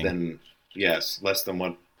lacking. less than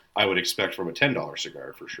what I would expect from a $10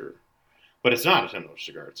 cigar for sure. But it's not a $10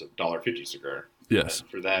 cigar; it's a $1.50 cigar. Yes. And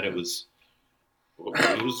for that, it was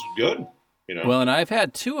good. Well, and I've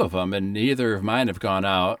had 2 of them, and neither of mine have gone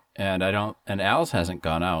out, and Al's hasn't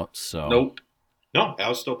gone out. So nope. No,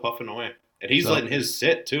 Al's still puffing away, and he's letting his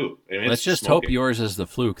sit too. Let's just hope yours is the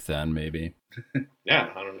fluke, then maybe. Yeah,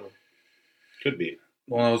 I don't know. Could be.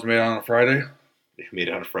 One that was made on a Friday. Made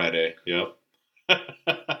on a Friday. Yep.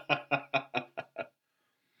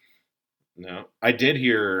 No, I did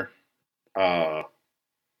hear that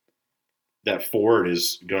Ford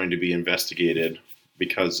is going to be investigated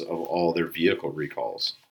because of all their vehicle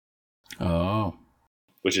recalls. Oh,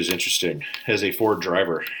 which is interesting as a Ford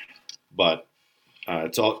driver, but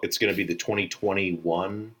it's going to be the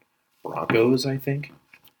 2021 Broncos, I think.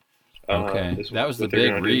 Okay, that was the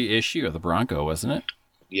big reissue of the Bronco, wasn't it?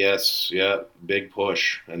 Yes, yeah, big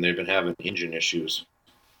push, and they've been having engine issues,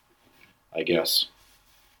 I guess,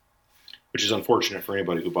 which is unfortunate for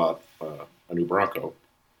anybody who bought a new Bronco,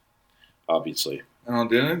 obviously.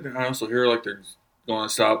 Didn't I also hear like they're going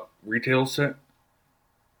to stop retail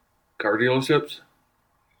car dealerships?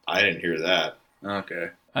 I didn't hear that. Okay.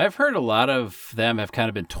 I've heard a lot of them have kind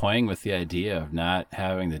of been toying with the idea of not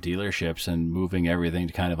having the dealerships and moving everything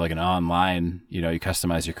to kind of like an online, you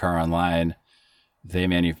customize your car online.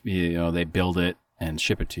 they build it and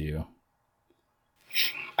ship it to you.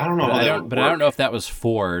 I don't know But how I that don't. would But work. I don't know if that was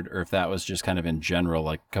Ford or if that was just kind of in general.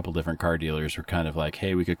 Like a couple different car dealers were kind of like,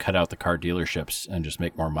 "Hey, we could cut out the car dealerships and just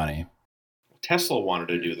make more money." Tesla wanted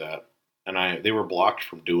to do that, and they were blocked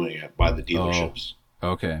from doing it by the dealerships.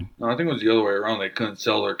 Okay. No, I think it was the other way around. They couldn't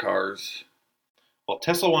sell their cars. Well,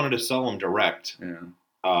 Tesla wanted to sell them direct,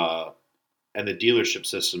 Yeah. and the dealership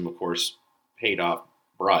system, of course, paid off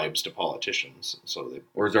bribes to politicians. So they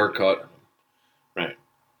Where's our cut? Right.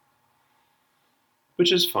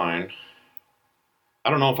 Which is fine. I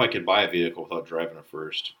don't know if I could buy a vehicle without driving it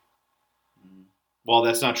first. Well,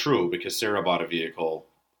 that's not true because Sarah bought a vehicle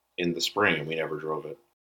in the spring and we never drove it.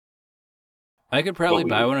 I could probably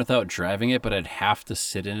buy one without driving it, but I'd have to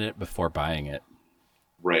sit in it before buying it.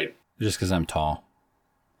 Right. Just because I'm tall.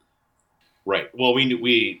 Right. Well, we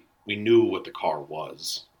knew what the car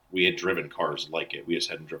was. We had driven cars like it. We just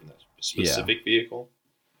hadn't driven that specific vehicle.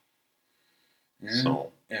 Yeah.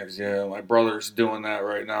 So. Yeah, my brother's doing that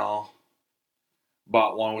right now.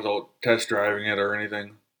 Bought one without test driving it or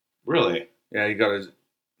anything. Really? Yeah, he got his.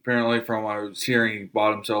 Apparently, from what I was hearing, he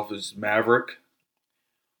bought himself his Maverick.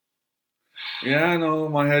 Yeah, I know.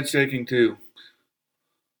 My head's shaking too.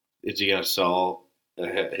 Is he going to sell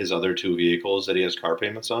his other two vehicles that he has car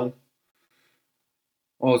payments on?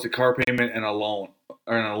 Oh, it's a car payment and a loan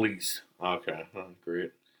or a lease. Okay,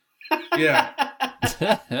 great. Yeah.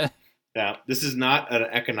 Yeah, this is not an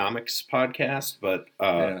economics podcast, but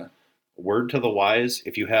word to the wise: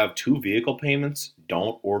 if you have two vehicle payments,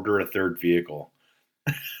 don't order a third vehicle.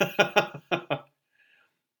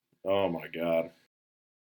 Oh my god!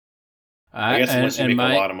 I guess unless you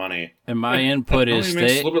make a lot of money. And my input is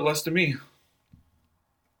makes a little bit less to me.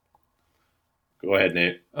 Go ahead,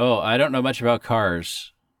 Nate. Oh, I don't know much about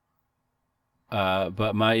cars.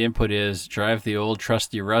 But my input is drive the old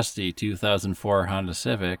trusty rusty 2004 Honda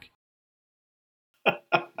Civic.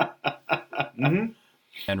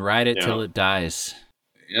 And ride it till it dies.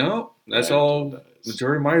 Yeah, that's all.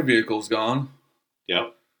 Majority of my vehicle's gone.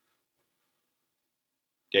 Yep.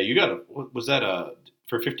 Yeah, you got was that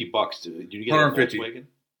for $50? Did you get a Volkswagen?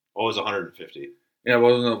 Oh, it was 150. Yeah, it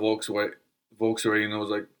wasn't a Volkswagen. It was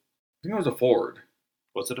like, I think it was a Ford.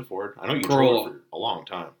 Was it a Ford? I know you drove it for a long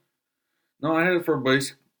time. No, I had it for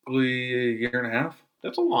basically a year and a half.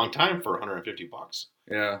 That's a long time for $150.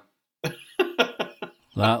 Yeah.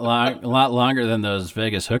 A lot longer than those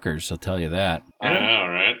Vegas hookers, I'll tell you that. I know,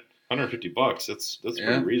 right? $150. That's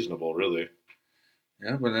pretty reasonable, really.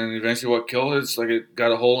 Yeah, but then eventually what killed it's like it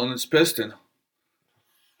got a hole in its piston.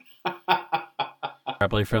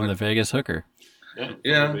 Probably from the Vegas hooker.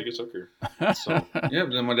 Yeah. The Vegas hooker. So. Yeah,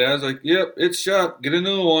 but then my dad's like, "Yep, it's shot. Get a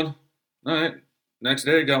new one." All right. Next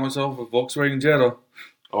day, I got myself a Volkswagen Jetta.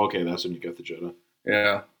 Okay, that's when you got the Jetta.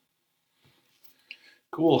 Yeah.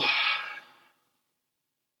 Cool.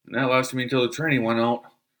 And that lasted me until the tranny went out.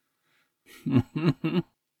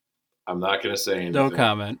 I'm not going to say anything. No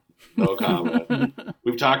comment. No comment.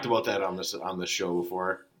 We've talked about that on this show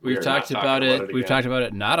before. We've talked about it. We've talked about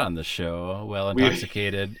it not on the show, well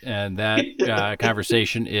intoxicated, and that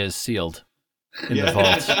conversation is sealed in the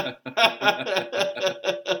vault.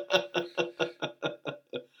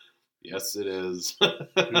 Yes, it is.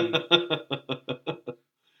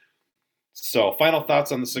 So, final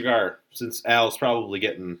thoughts on the cigar, since Al's probably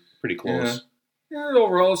getting pretty close. Yeah,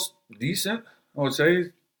 overall it's decent, I would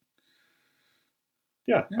say.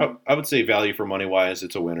 Yeah. I would say value for money wise,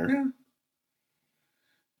 it's a winner. Yeah.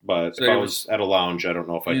 But if I was at a lounge, I don't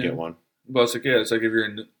know if I'd get one. But it's like, it's like if you're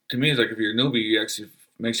to me, it's like if you're a newbie, it actually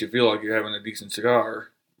makes you feel like you're having a decent cigar.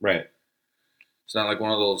 Right. It's not like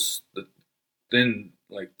one of those thinny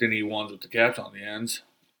ones with the caps on the ends.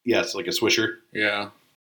 Yeah, it's like a swisher. Yeah.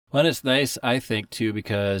 Well, it's nice, I think, too,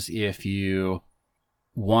 because if you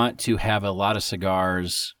want to have a lot of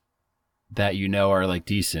cigars that you know are like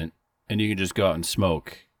decent, and you can just go out and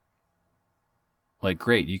smoke, like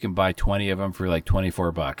great, you can buy 20 of them for like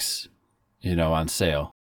 $24, on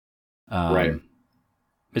sale. Right.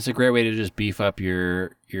 It's a great way to just beef up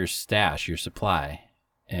your stash, your supply,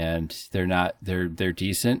 and they're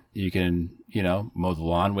decent. You can mow the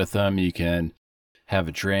lawn with them. You can have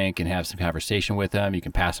a drink and have some conversation with them. You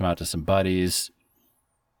can pass them out to some buddies.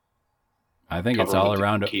 I think it's all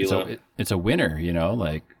around. It's a winner,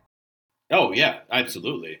 like. Oh yeah,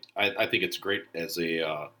 absolutely. I think it's great as a.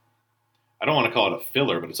 I don't want to call it a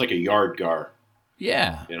filler, but it's like a yard gar.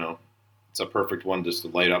 Yeah. It's a perfect one just to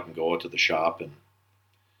light up and go out to the shop and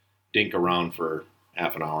dink around for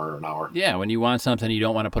half an hour or an hour. Yeah, when you want something, you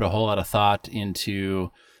don't want to put a whole lot of thought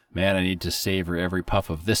into. Man, I need to savor every puff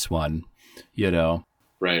of this one.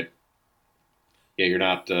 Right. Yeah, you're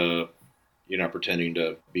not you're not pretending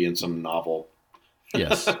to be in some novel.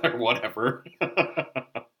 Yes. Or whatever.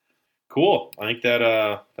 Cool. I think that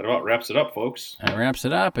about wraps it up, folks. That wraps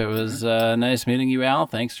it up. It was nice meeting you, Al.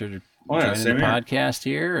 Thanks for joining the podcast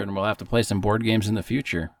here, and we'll have to play some board games in the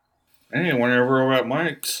future. Hey, whenever we're at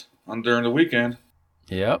Mike's during the weekend.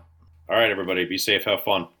 Yep. All right, everybody. Be safe. Have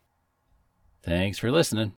fun. Thanks for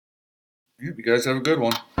listening. Yeah, you guys have a good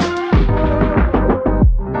one.